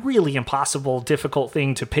be a really impossible, difficult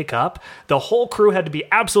thing to pick up. The whole crew had to be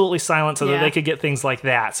absolutely silent so that they could get things like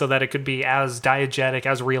that, so that it could be as diegetic,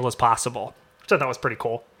 as real as possible. So that was pretty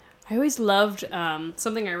cool. I always loved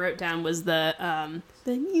something I wrote down was the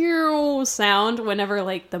sound whenever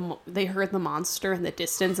like they heard the monster in the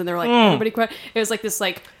distance and they're like everybody quiet. It was like this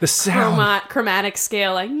like the sound chromatic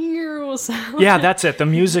scale like sound. Yeah, that's it. The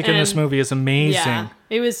music in this movie is amazing. Yeah,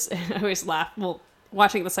 it was. I always laugh. Well,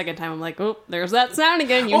 watching it the second time, I'm like, oh, there's that sound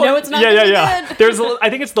again. You know it's not good. I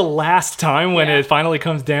think it's the last time when it finally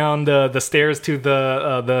comes down the stairs to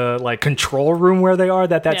the like control room where they are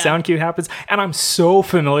that sound cue happens, and I'm so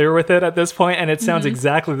familiar with it at this point, and it sounds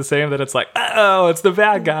exactly the same that it's like, oh, it's the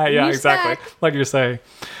bad guy. Yeah, He's exactly. back. Like you're saying.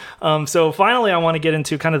 So finally, I want to get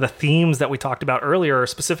into kind of the themes that we talked about earlier,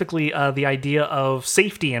 specifically the idea of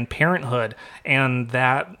safety and parenthood, and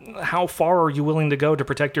that how far are you willing to go to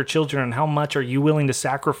protect your children, and how much are you willing to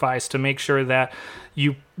sacrifice to make sure that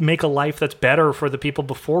you make a life that's better for the people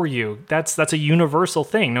before you. That's a universal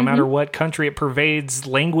thing, no matter what country it pervades,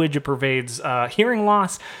 language it pervades, hearing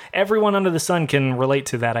loss. Everyone under the sun can relate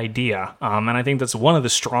to that idea, and I think that's one of the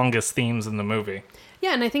strongest themes in the movie.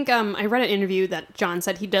 Yeah, and I think I read an interview that John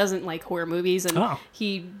said he doesn't like horror movies, and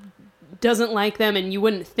he doesn't like them, and you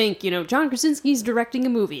wouldn't think, John Krasinski's directing a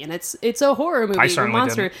movie, and it's a horror movie, I certainly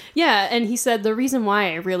monster. didn't. Yeah, and he said the reason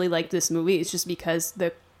why I really like this movie is just because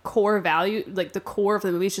the core value, like the core of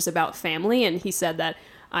the movie is just about family, and he said that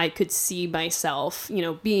I could see myself,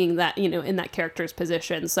 being that, in that character's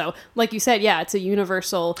position. So, like you said, yeah, it's a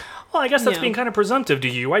universal... Well, I guess that's being kind of presumptive. Do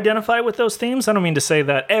you identify with those themes? I don't mean to say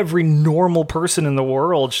that every normal person in the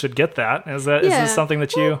world should get that. Is this something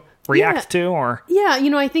that you react to, or? Yeah,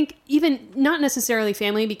 I think even not necessarily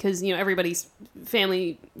family, because, everybody's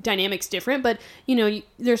family dynamic's different, but,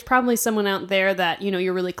 there's probably someone out there that,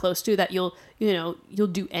 you're really close to that you'll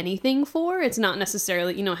do anything for. It's not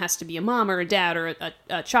necessarily, it has to be a mom or a dad or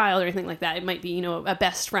a child or anything like that. It might be, a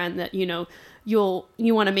best friend that, you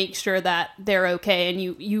want to make sure that they're okay, and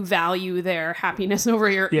you value their happiness over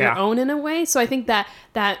your own in a way. So I think that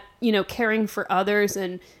caring for others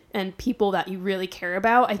and people that you really care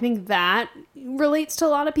about, I think that relates to a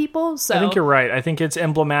lot of people. So I think you're right. I think it's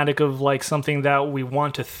emblematic of like something that we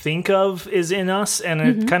want to think of is in us, and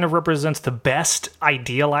it kind of represents the best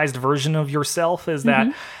idealized version of yourself, is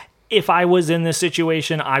that if I was in this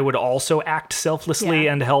situation, I would also act selflessly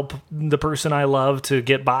and help the person I love to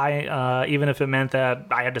get by, even if it meant that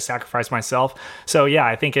I had to sacrifice myself. So yeah,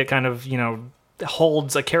 I think it kind of,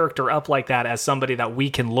 holds a character up like that as somebody that we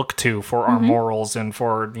can look to for our morals and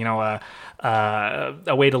for,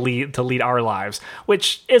 a way to lead our lives,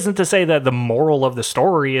 which isn't to say that the moral of the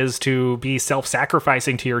story is to be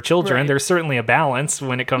self-sacrificing to your children. Right. There's certainly a balance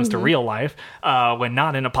when it comes to real life, when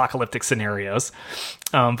not in apocalyptic scenarios.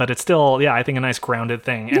 But it's still, I think a nice grounded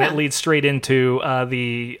thing. And it leads straight into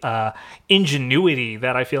the ingenuity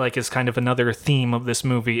that I feel like is kind of another theme of this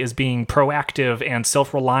movie, is being proactive and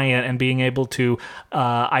self-reliant and being able to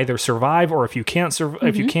either survive, or if you can't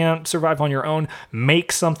survive on your own,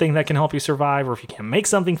 make something that can help you survive, or if you can't make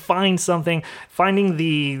something, find something. Finding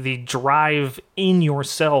the drive in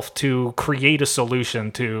yourself to create a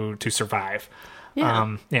solution to survive.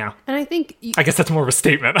 Yeah. And I think... I guess that's more of a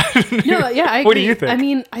statement. No, yeah, I agree. What do you think? I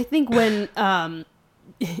mean, I think when...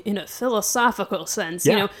 in a philosophical sense,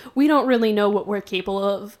 we don't really know what we're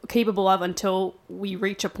capable of until we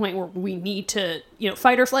reach a point where we need to,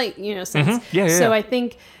 fight or flight, sense. So I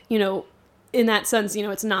think, in that sense,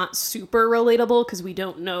 it's not super relatable because we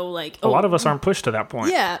don't know, like... A lot of us aren't pushed to that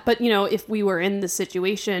point. Yeah, but, if we were in the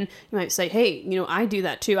situation, you might say, hey, I do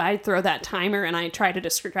that too. I throw that timer and I try to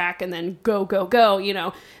distract and then go,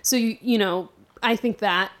 So, I think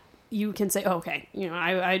that you can say, oh, okay,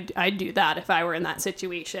 I'd do that if I were in that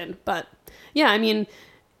situation. But, yeah, I mean,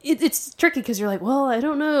 it's tricky because you're like, well, I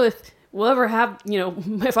don't know if... we'll ever have,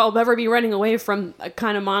 if I'll ever be running away from a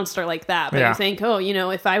kind of monster like that. But you think,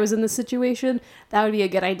 if I was in this situation, that would be a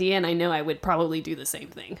good idea. And I know I would probably do the same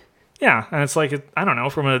thing. Yeah. And it's like, I don't know,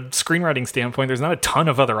 from a screenwriting standpoint, there's not a ton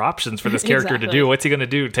of other options for this character to do. What's he going to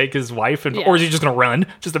do? Take his wife? Or is he just going to run?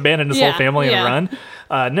 Just abandon his whole family and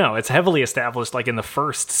run? No, it's heavily established, like in the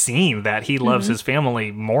first scene, that he loves his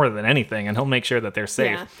family more than anything. And he'll make sure that they're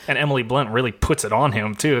safe. Yeah. And Emily Blunt really puts it on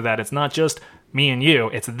him, too, that it's not just... me and you,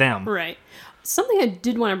 it's them. Right. Something I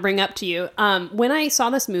did want to bring up to you. When I saw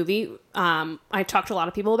this movie, I talked to a lot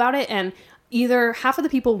of people about it, and either half of the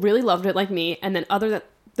people really loved it like me, and then the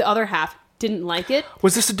other half didn't like it.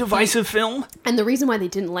 Was this a divisive film? And the reason why they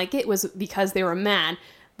didn't like it was because they were mad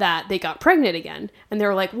that they got pregnant again. And they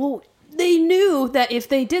were like, well, they knew that if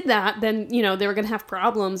they did that, then, they were going to have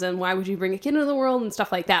problems, and why would you bring a kid into the world and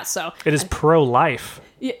stuff like that. So it is pro-life.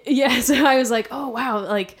 Yeah, so I was like, oh, wow,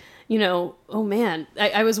 like, oh man,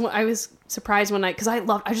 I was surprised when because I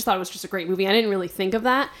just thought it was just a great movie. I didn't really think of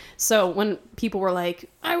that. So when people were like,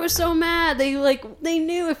 I was so mad, they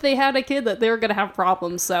knew if they had a kid that they were going to have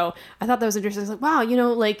problems. So I thought that was interesting. I was like, wow,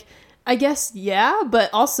 I guess, yeah, but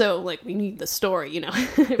also, we need the story,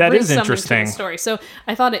 That is interesting. The story. So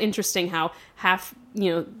I thought it interesting how half,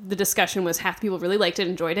 the discussion was half people really liked it,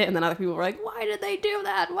 enjoyed it, and then other people were like, why did they do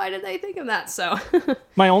that? Why did they think of that? So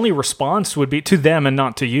my only response would be to them and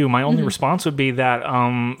not to you. My only response would be that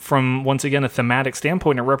from, once again, a thematic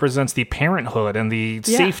standpoint, it represents the parenthood and the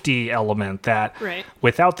safety element that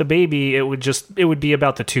without the baby, it would be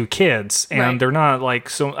about the two kids, and they're not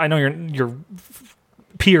so I know your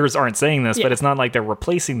peers aren't saying this, but it's not like they're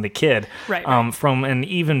replacing the kid. Right. From an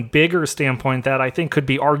even bigger standpoint that I think could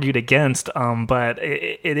be argued against, but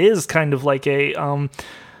it is kind of like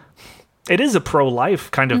it is a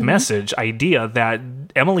pro-life kind of message idea that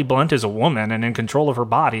Emily Blunt is a woman and in control of her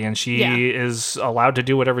body, and she is allowed to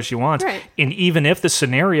do whatever she wants. Right. And even if the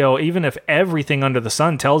scenario, even if everything under the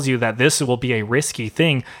sun tells you that this will be a risky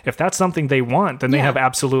thing, if that's something they want, then they have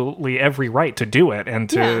absolutely every right to do it and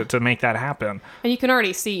to make that happen. And you can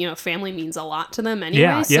already see, family means a lot to them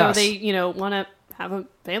anyway. So they, want to have a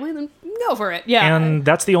family, then go for it. Yeah. And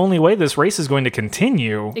that's the only way this race is going to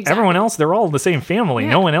continue. Exactly. Everyone else, they're all the same family.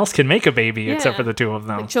 No one else can make a baby except for the two of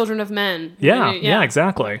them. Like children of men. Yeah,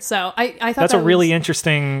 exactly. So I thought that's a really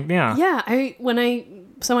interesting, Yeah, when I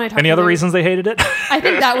talked Any other reasons they hated it? I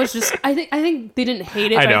think that was just, I think they didn't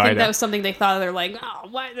hate it, but I think that was something they thought, they're like, oh,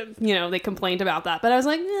 why, they complained about that. But I was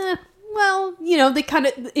like, well, they kind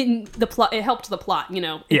of, in the plot, it helped the plot,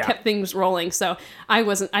 it kept things rolling. So I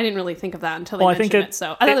didn't really think of that until they mentioned it.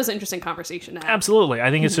 So I thought it was an interesting conversation to have. Absolutely.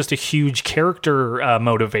 I think it's just a huge character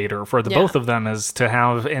motivator for the both of them, is to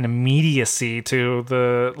have an immediacy to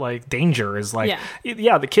the danger is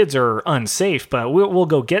the kids are unsafe, but we'll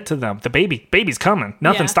go get to them. The baby's coming.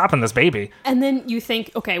 Nothing's stopping this baby. And then you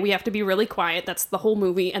think, okay, we have to be really quiet. That's the whole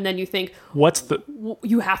movie. And then you think,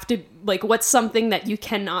 you have to, what's something that you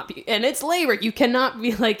cannot be, and it's labor. You cannot be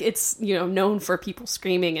it's, known for people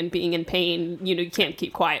screaming and being in pain. You can't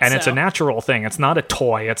keep quiet. And it's a natural thing. It's not a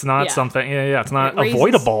toy. It's not something, it's not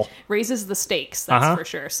avoidable. Raises the stakes, that's for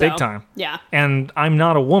sure. So, big time. Yeah. And I'm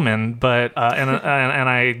not a woman, but, and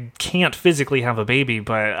I can't physically have a baby,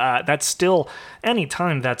 but that's still, any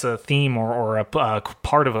time that's a theme or a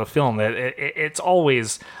part of a film, that it's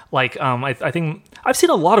always I think I've seen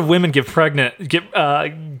a lot of women give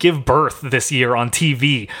birth this year on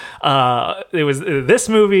TV. It was this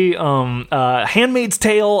movie, Handmaid's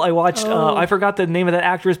Tale. I watched. I forgot the name of that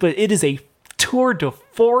actress, but it is a tour de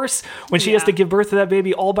force when she has to give birth to that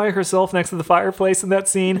baby all by herself next to the fireplace in that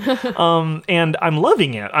scene. And I'm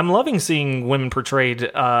loving it. I'm loving seeing women portrayed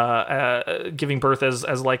giving birth as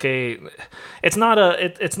it's not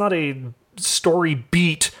a story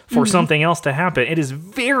beat for something else to happen. It is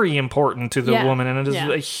very important to the woman, and it is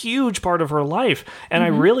a huge part of her life. And I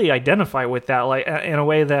really identify with that, in a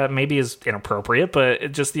way that maybe is inappropriate,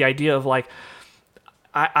 but just the idea of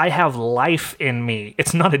I have life in me.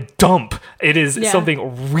 It's not a dump. It is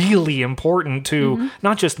something really important to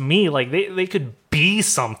not just me. They could be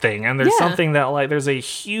something, and there's something that there's a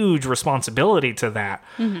huge responsibility to that.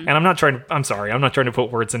 And I'm not trying to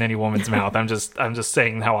put words in any woman's mouth. I'm just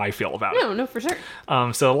saying how I feel about it. No, for sure.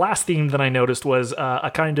 So the last theme that I noticed was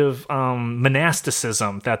a kind of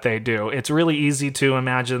monasticism that they do. It's really easy to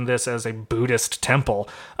imagine this as a Buddhist temple,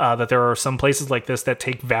 that there are some places like this that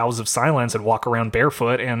take vows of silence and walk around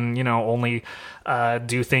barefoot and only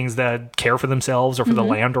do things that care for themselves or for the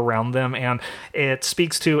land around them. And it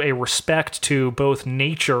speaks to a respect to both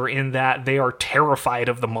nature, in that they are terrified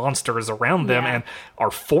of the monsters around them and are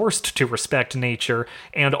forced to respect nature,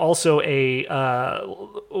 and also an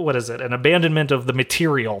abandonment of the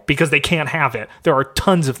material, because they can't have it. There are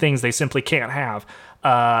tons of things they simply can't have.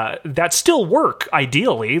 That still work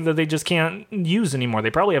ideally, that they just can't use anymore. They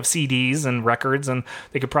probably have CDs and records, and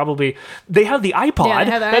they have the iPod. Yeah, they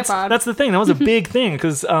have the iPod. That's the thing. That was a big thing,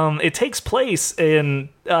 because it takes place in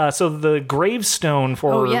so the gravestone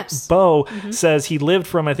for Bo says he lived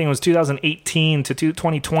from, I think it was 2018 to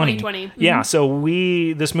 2020. 2020. Yeah, so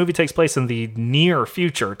this movie takes place in the near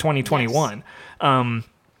future, 2021. Yes.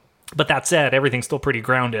 But that said, everything's still pretty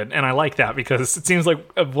grounded, and I like that because it seems like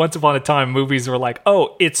once upon a time movies were like,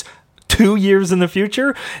 oh, it's 2 years in the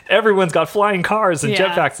future, everyone's got flying cars and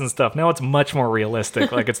jetpacks and stuff. Now it's much more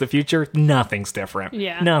realistic. Like, it's the future, nothing's different.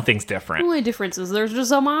 Yeah. Nothing's different. The only difference is there's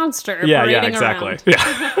just a monster Yeah, parading exactly.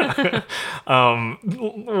 around. Yeah.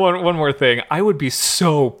 One more thing. I would be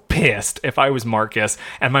so pissed if I was Marcus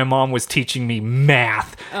and my mom was teaching me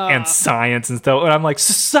math and science and stuff. And I'm like,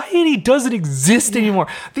 society doesn't exist anymore.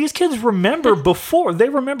 These kids remember before. They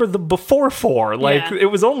remember the before. Like, it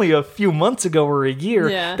was only a few months ago or a year.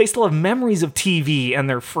 Yeah. They still have memories of TV and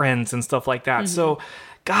their friends and stuff like that. So,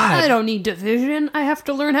 God, I don't need division. I have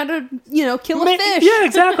to learn how to, kill a fish. Yeah,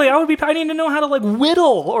 exactly. I need to know how to like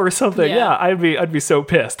whittle or something. Yeah, I'd be so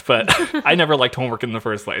pissed. But I never liked homework in the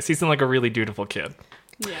first place. He seemed like a really dutiful kid.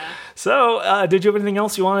 Yeah. So, did you have anything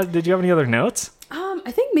else you wanted? Did you have any other notes?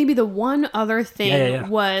 I think maybe the one other thing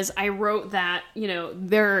was I wrote that,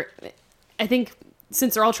 I think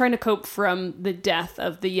since they're all trying to cope from the death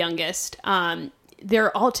of the youngest,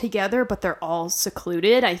 they're all together, but they're all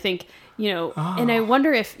secluded. I think, and I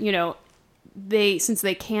wonder if, since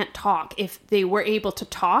they can't talk, if they were able to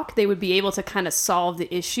talk, they would be able to kind of solve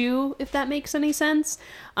the issue, if that makes any sense.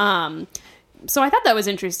 So I thought that was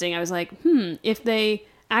interesting. I was like, if they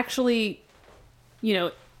actually,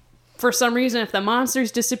 for some reason, if the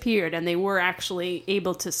monsters disappeared and they were actually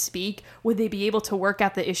able to speak, would they be able to work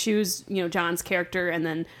out the issues, John's character and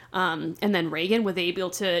then Reagan, would they be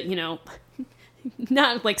able to,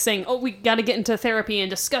 not like saying, oh, we got to get into therapy and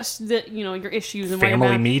discuss your issues and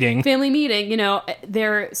family meeting,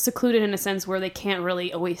 they're secluded in a sense where they can't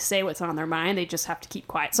really always say what's on their mind. They just have to keep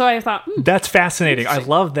quiet. So I thought, that's fascinating. I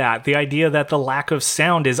love that. The idea that the lack of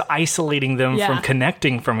sound is isolating them from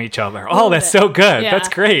connecting from each other. Oh, that's so good. Yeah. That's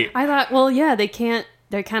great. I thought, well, yeah, they can't.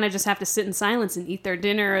 They kind of just have to sit in silence and eat their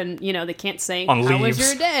dinner, and they can't say, "How was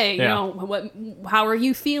your day?" How are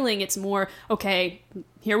you feeling? It's more, okay,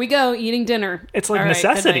 here we go, eating dinner. It's like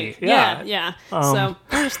necessity. Yeah. So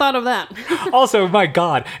I just thought of that. Also, my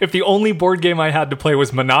God, if the only board game I had to play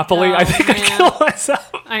was Monopoly, I think I'd kill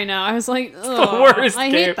myself. I know. I was like, the worst I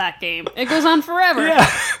game. Hate that game. It goes on forever.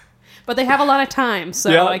 Yeah. But they have a lot of time,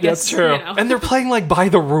 so I guess that's true. And they're playing like by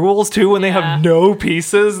the rules too, when they have no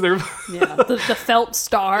pieces. They're the felt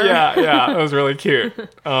star. Yeah, it was really cute.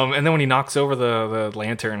 And then when he knocks over the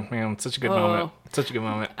lantern, man, it's such a good moment. Such a good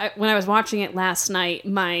moment. When I was watching it last night,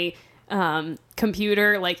 my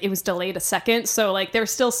computer, like, it was delayed a second, so like they're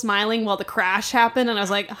still smiling while the crash happened, and I was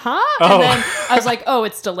like, huh? And then I was like, oh,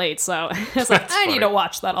 it's delayed, so I was like, I need to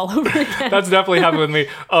watch that all over again. That's definitely happened with me.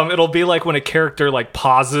 It'll be like when a character like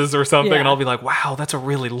pauses or something, and I'll be like, wow, that's a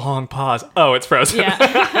really long pause. Oh, it's frozen.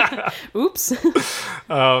 Yeah. Oops.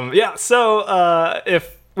 So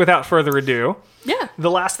if without further ado,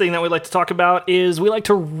 the last thing that we like to talk about is we like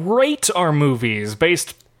to rate our movies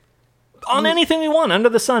based on anything we want under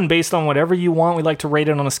the sun, based on whatever you want. We like to rate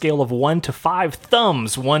it on a scale of 1 to 5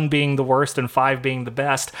 thumbs, 1 being the worst and 5 being the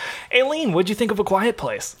best. Aileen, what'd you think of A Quiet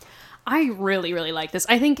Place? I really, really like this.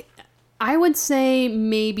 I think I would say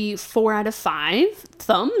maybe 4 out of 5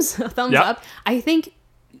 thumbs up. I think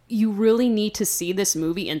you really need to see this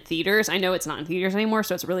movie in theaters. I know it's not in theaters anymore,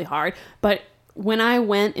 so it's really hard, but when I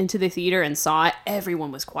went into the theater and saw it,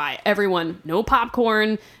 everyone was quiet. Everyone, no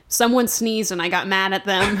popcorn. Someone sneezed and I got mad at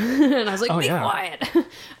them. And I was like, be quiet.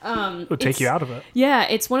 It'll take you out of it. Yeah,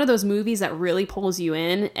 it's one of those movies that really pulls you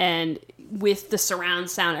in. And with the surround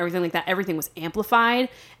sound, everything like that, everything was amplified.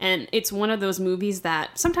 And it's one of those movies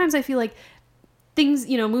that sometimes I feel like things,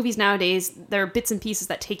 movies nowadays, there are bits and pieces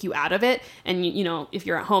that take you out of it. And, if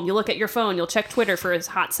you're at home, you look at your phone, you'll check Twitter for a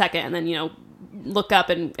hot second, and then, look up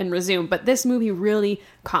and resume. But this movie really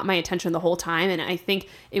caught my attention the whole time, and I think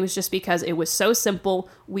it was just because it was so simple.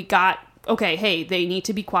 We got, okay, hey, they need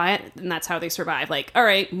to be quiet, and that's how they survive. Like, all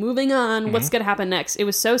right, moving on, what's gonna happen next? It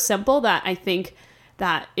was so simple that I think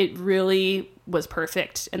that it really was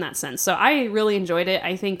perfect in that sense. So I really enjoyed it.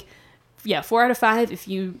 I think 4 out of 5. If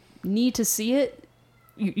you need to see it,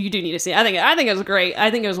 you do need to see it. I think it was great.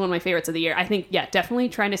 I think it was one of my favorites of the year. I think, definitely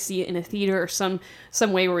trying to see it in a theater or some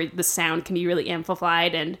way where the sound can be really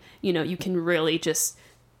amplified, and, you can really just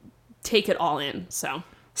take it all in. So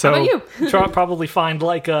how about you? Probably find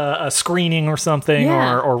like a screening or something,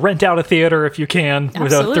 or rent out a theater if you can,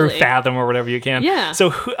 through Fathom or whatever you can. Yeah.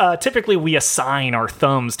 So typically we assign our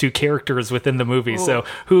thumbs to characters within the movie. Ooh. So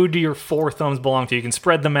who do your 4 thumbs belong to? You can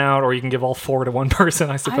spread them out, or you can give all 4 to one person,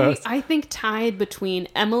 I suppose. I think tied between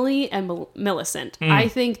Emily and Millicent. I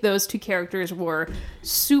think those 2 characters were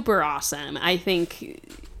super awesome. I think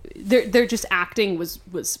their just acting was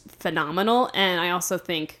phenomenal, and I also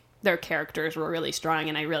think their characters were really strong,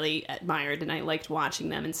 and I really admired and I liked watching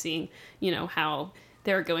them and seeing, how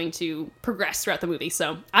they're going to progress throughout the movie.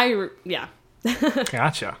 So yeah.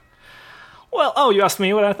 Gotcha. Well, you asked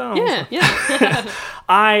me what I thought. Yeah.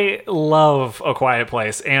 I love A Quiet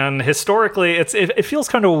Place, and historically, it feels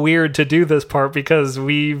kind of weird to do this part because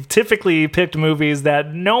we've typically picked movies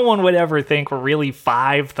that no one would ever think were really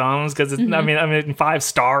 5 thumbs, because I mean 5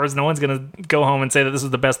 stars. No one's gonna go home and say that this is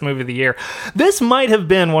the best movie of the year. This might have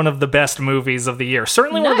been one of the best movies of the year.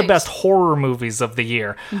 Certainly one of the best horror movies of the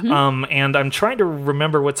year. And I'm trying to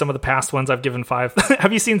remember what some of the past ones I've given 5.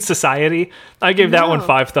 Have you seen Society? I gave that one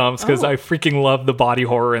 5 thumbs because I freaking love the body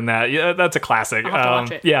horror in that. Yeah, that's a classic. I'll have to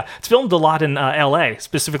watch it. Yeah, it's filmed a lot in LA,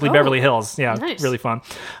 specifically Beverly Hills. Yeah, nice. Really fun.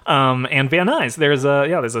 And Van Nuys. There's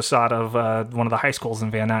a shot of one of the high schools in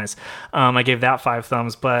Van Nuys. I gave that 5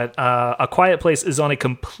 thumbs, but A Quiet Place is on a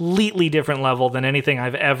completely different level than anything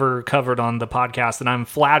I've ever covered on the podcast, and I'm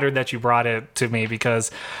flattered that you brought it to me because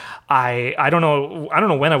I don't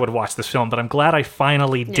know when I would watch this film, but I'm glad I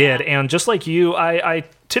finally did. And just like you, I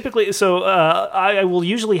typically, I will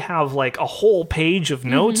usually have like a whole page of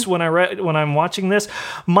notes when I'm watching this.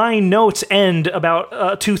 My notes end about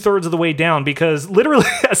 2/3 of the way down because literally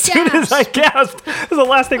as soon as I gasped, this is the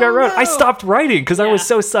last thing I wrote. I stopped writing because I was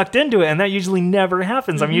so sucked into it, and that usually never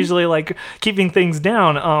happens. I'm usually like keeping things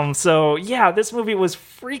down. So yeah, this movie was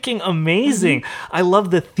freaking amazing. I love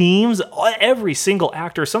the themes. Every single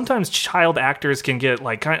actor. Sometimes child actors can get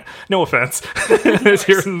like no offense.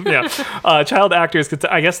 Child actors could.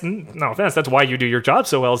 I guess, no offense, that's why you do your job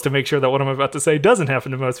so well, is to make sure that what I'm about to say doesn't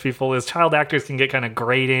happen to most people, is child actors can get kind of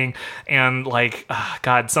grating, and like,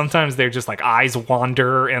 God, sometimes they're just like eyes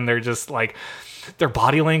wander, and they're just like, their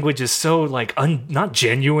body language is so like not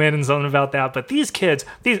genuine and something about that. But these kids,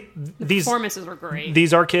 these performances were great.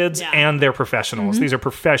 These are kids and they're professionals. These are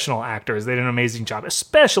professional actors. They did an amazing job,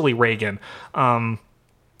 especially Reagan.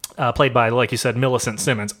 Played by, like you said, Millicent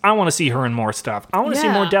Simmons. I want to see her in more stuff. I want to see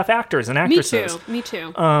more deaf actors and actresses. Me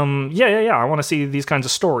too. I want to see these kinds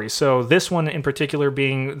of stories. So this one in particular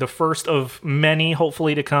being the first of many,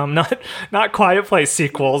 hopefully to come. Not Quiet Place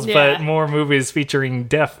sequels, but more movies featuring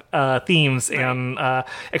deaf themes and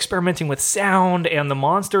experimenting with sound. And the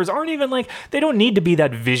monsters aren't even like, they don't need to be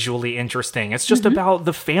that visually interesting. It's just about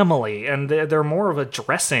the family, and they're more of a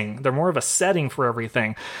dressing. They're more of a setting for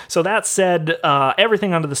everything. So that said,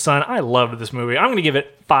 everything under the sun, I loved this movie. I'm going to give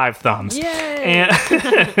it 5 thumbs. Yay! And,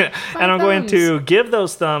 and I'm going to give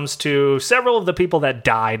those thumbs to several of the people that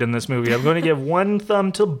died in this movie. I'm going to give 1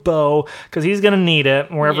 thumb to Bo, because he's going to need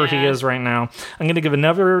it wherever he is right now. I'm going to give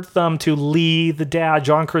another thumb to Lee, the dad,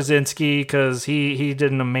 John Krasinski, because he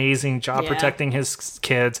did an amazing job protecting his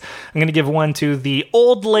kids. I'm going to give 1 to the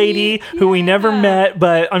old lady who we never met,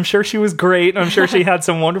 but I'm sure she was great. I'm sure she had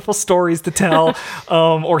some wonderful stories to tell,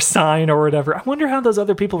 or sign or whatever. I wonder how those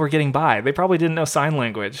other people were getting by. They probably didn't know sign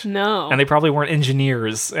language. No. And they probably weren't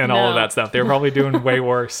engineers and all of that stuff. They were probably doing way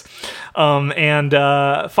worse.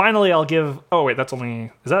 Finally, I'll give... Oh, wait,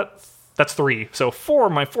 that's 3. So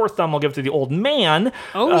 4, my 4th thumb I'll give to the old man,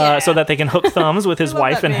 so that they can hook thumbs with his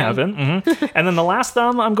wife in heaven. And then the last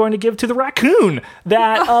thumb I'm going to give to the raccoon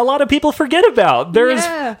that a lot of people forget about.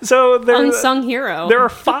 Unsung hero. There are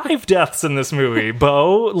 5 deaths in this movie.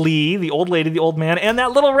 Bo, Lee, the old lady, the old man, and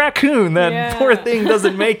that little raccoon. That poor thing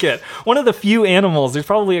doesn't make it. One of the few animals. There's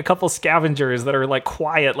probably a couple scavengers that are like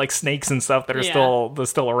quiet, like snakes and stuff, that are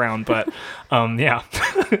still around. But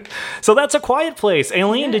so that's A Quiet Place.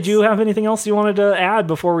 Aileen, did you have anything else you wanted to add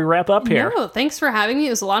before we wrap up here? No, thanks for having me. It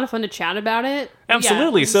was a lot of fun to chat about it.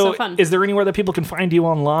 Absolutely. So fun. Is there anywhere that people can find you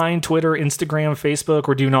online? Twitter, Instagram, Facebook,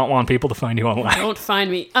 or do you not want people to find you online? Don't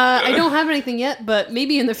find me. I don't have anything yet, but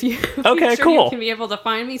maybe in the future cool. you can be able to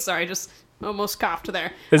find me. Sorry, I just almost coughed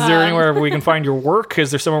there. Is there anywhere we can find your work? Is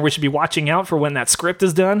there somewhere we should be watching out for when that script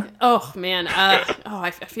is done? Oh, man. I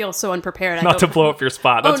feel so unprepared. Not to blow up your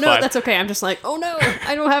spot. That's fine. That's okay. I'm just like, oh no,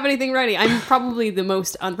 I don't have anything ready. I'm probably the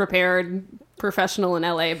most unprepared professional in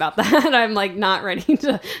LA about that. I'm like not ready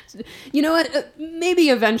to, you know what, maybe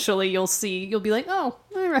eventually you'll be like, oh,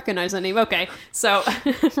 I recognize that name. Okay, so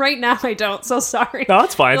right now I don't, so sorry. No,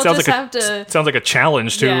 that's fine. It sounds like a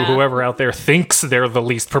challenge to whoever out there thinks they're the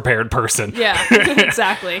least prepared person. Yeah,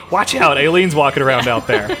 exactly. Watch out, Aileen's walking around out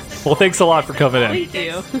there. Well, thanks a lot for coming in. Thank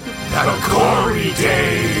you. That'll glory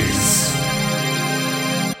days.